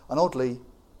people. And oddly,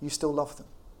 you still love them.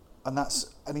 And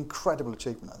that's an incredible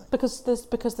achievement, I think. Because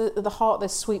the heart,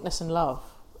 there's sweetness and love.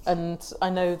 And I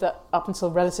know that up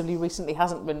until relatively recently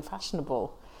hasn't been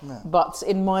fashionable. No. But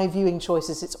in my viewing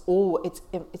choices, it's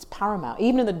paramount.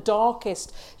 Even in the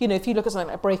darkest, if you look at something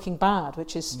like Breaking Bad,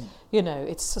 which is,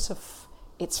 it's sort of,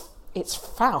 it's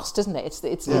Faust, isn't it?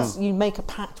 It's you make a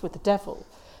pact with the devil.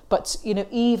 But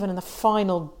even in the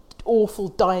final awful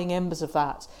dying embers of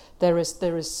that, there is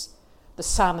the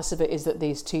sadness of it is that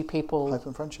these two people, hope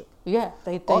and friendship. Yeah,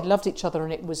 they loved each other,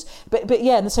 and it was. But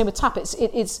yeah, and the same with Tap. It's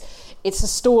a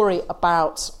story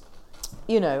about,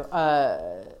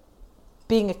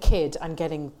 being a kid and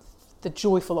getting the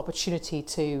joyful opportunity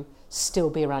to still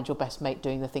be around your best mate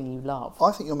doing the thing you love.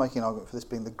 I think you're making an argument for this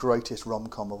being the greatest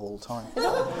rom-com of all time. Do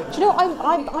you know,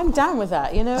 I'm down with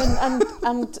that,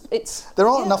 and it's... There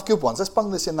aren't enough good ones. Let's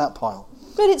bung this in that pile.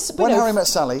 But it's... When Harry Met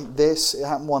Sally, it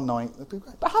happened one night, it'd be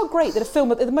great. But how great that a film,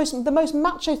 the most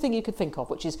macho thing you could think of,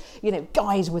 which is,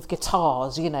 guys with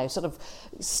guitars, sort of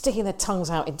sticking their tongues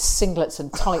out in singlets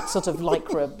and tight sort of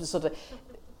lycra, sort of,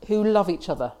 who love each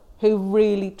other. Who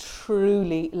really,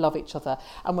 truly love each other.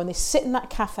 And when they sit in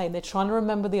that cafe and they're trying to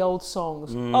remember the old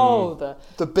songs,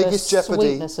 the biggest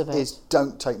jeopardy of it. is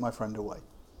don't take my friend away.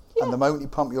 Yeah. And the moment you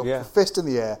pump your fist in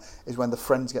the air is when the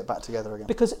friends get back together again.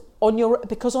 Because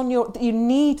you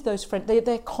need those friends.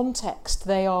 They're context,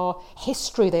 they are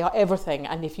history, they are everything.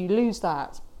 And if you lose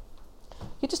that,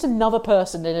 you're just another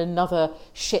person in another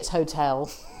shit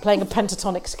hotel playing a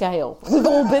pentatonic scale. We've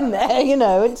all been there,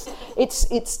 It's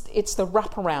the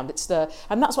wraparound.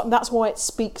 And that's why it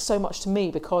speaks so much to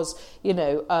me, because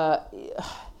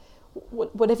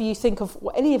whatever you think of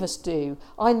what any of us do,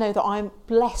 I know that I'm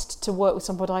blessed to work with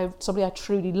somebody I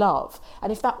truly love.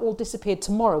 And if that all disappeared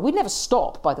tomorrow, we'd never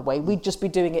stop. By the way, we'd just be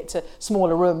doing it to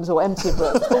smaller rooms or emptier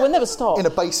rooms, but we'd never stop. In a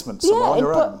basement somewhere on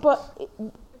your own. But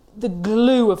the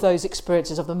glue of those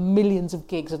experiences, of the millions of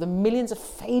gigs, of the millions of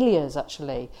failures,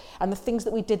 actually, and the things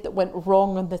that we did that went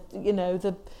wrong, and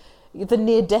the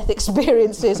near-death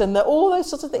experiences, and all those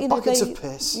sorts of things. Buckets of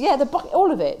piss. Yeah,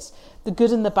 all of it, the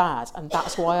good and the bad, and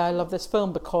that's why I love this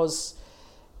film, because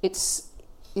it's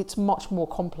much more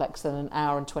complex than an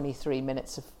hour and 23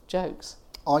 minutes of jokes.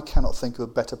 I cannot think of a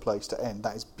better place to end.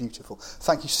 That is beautiful.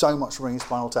 Thank you so much for ringing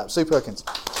Spinal Tap. Sue Perkins.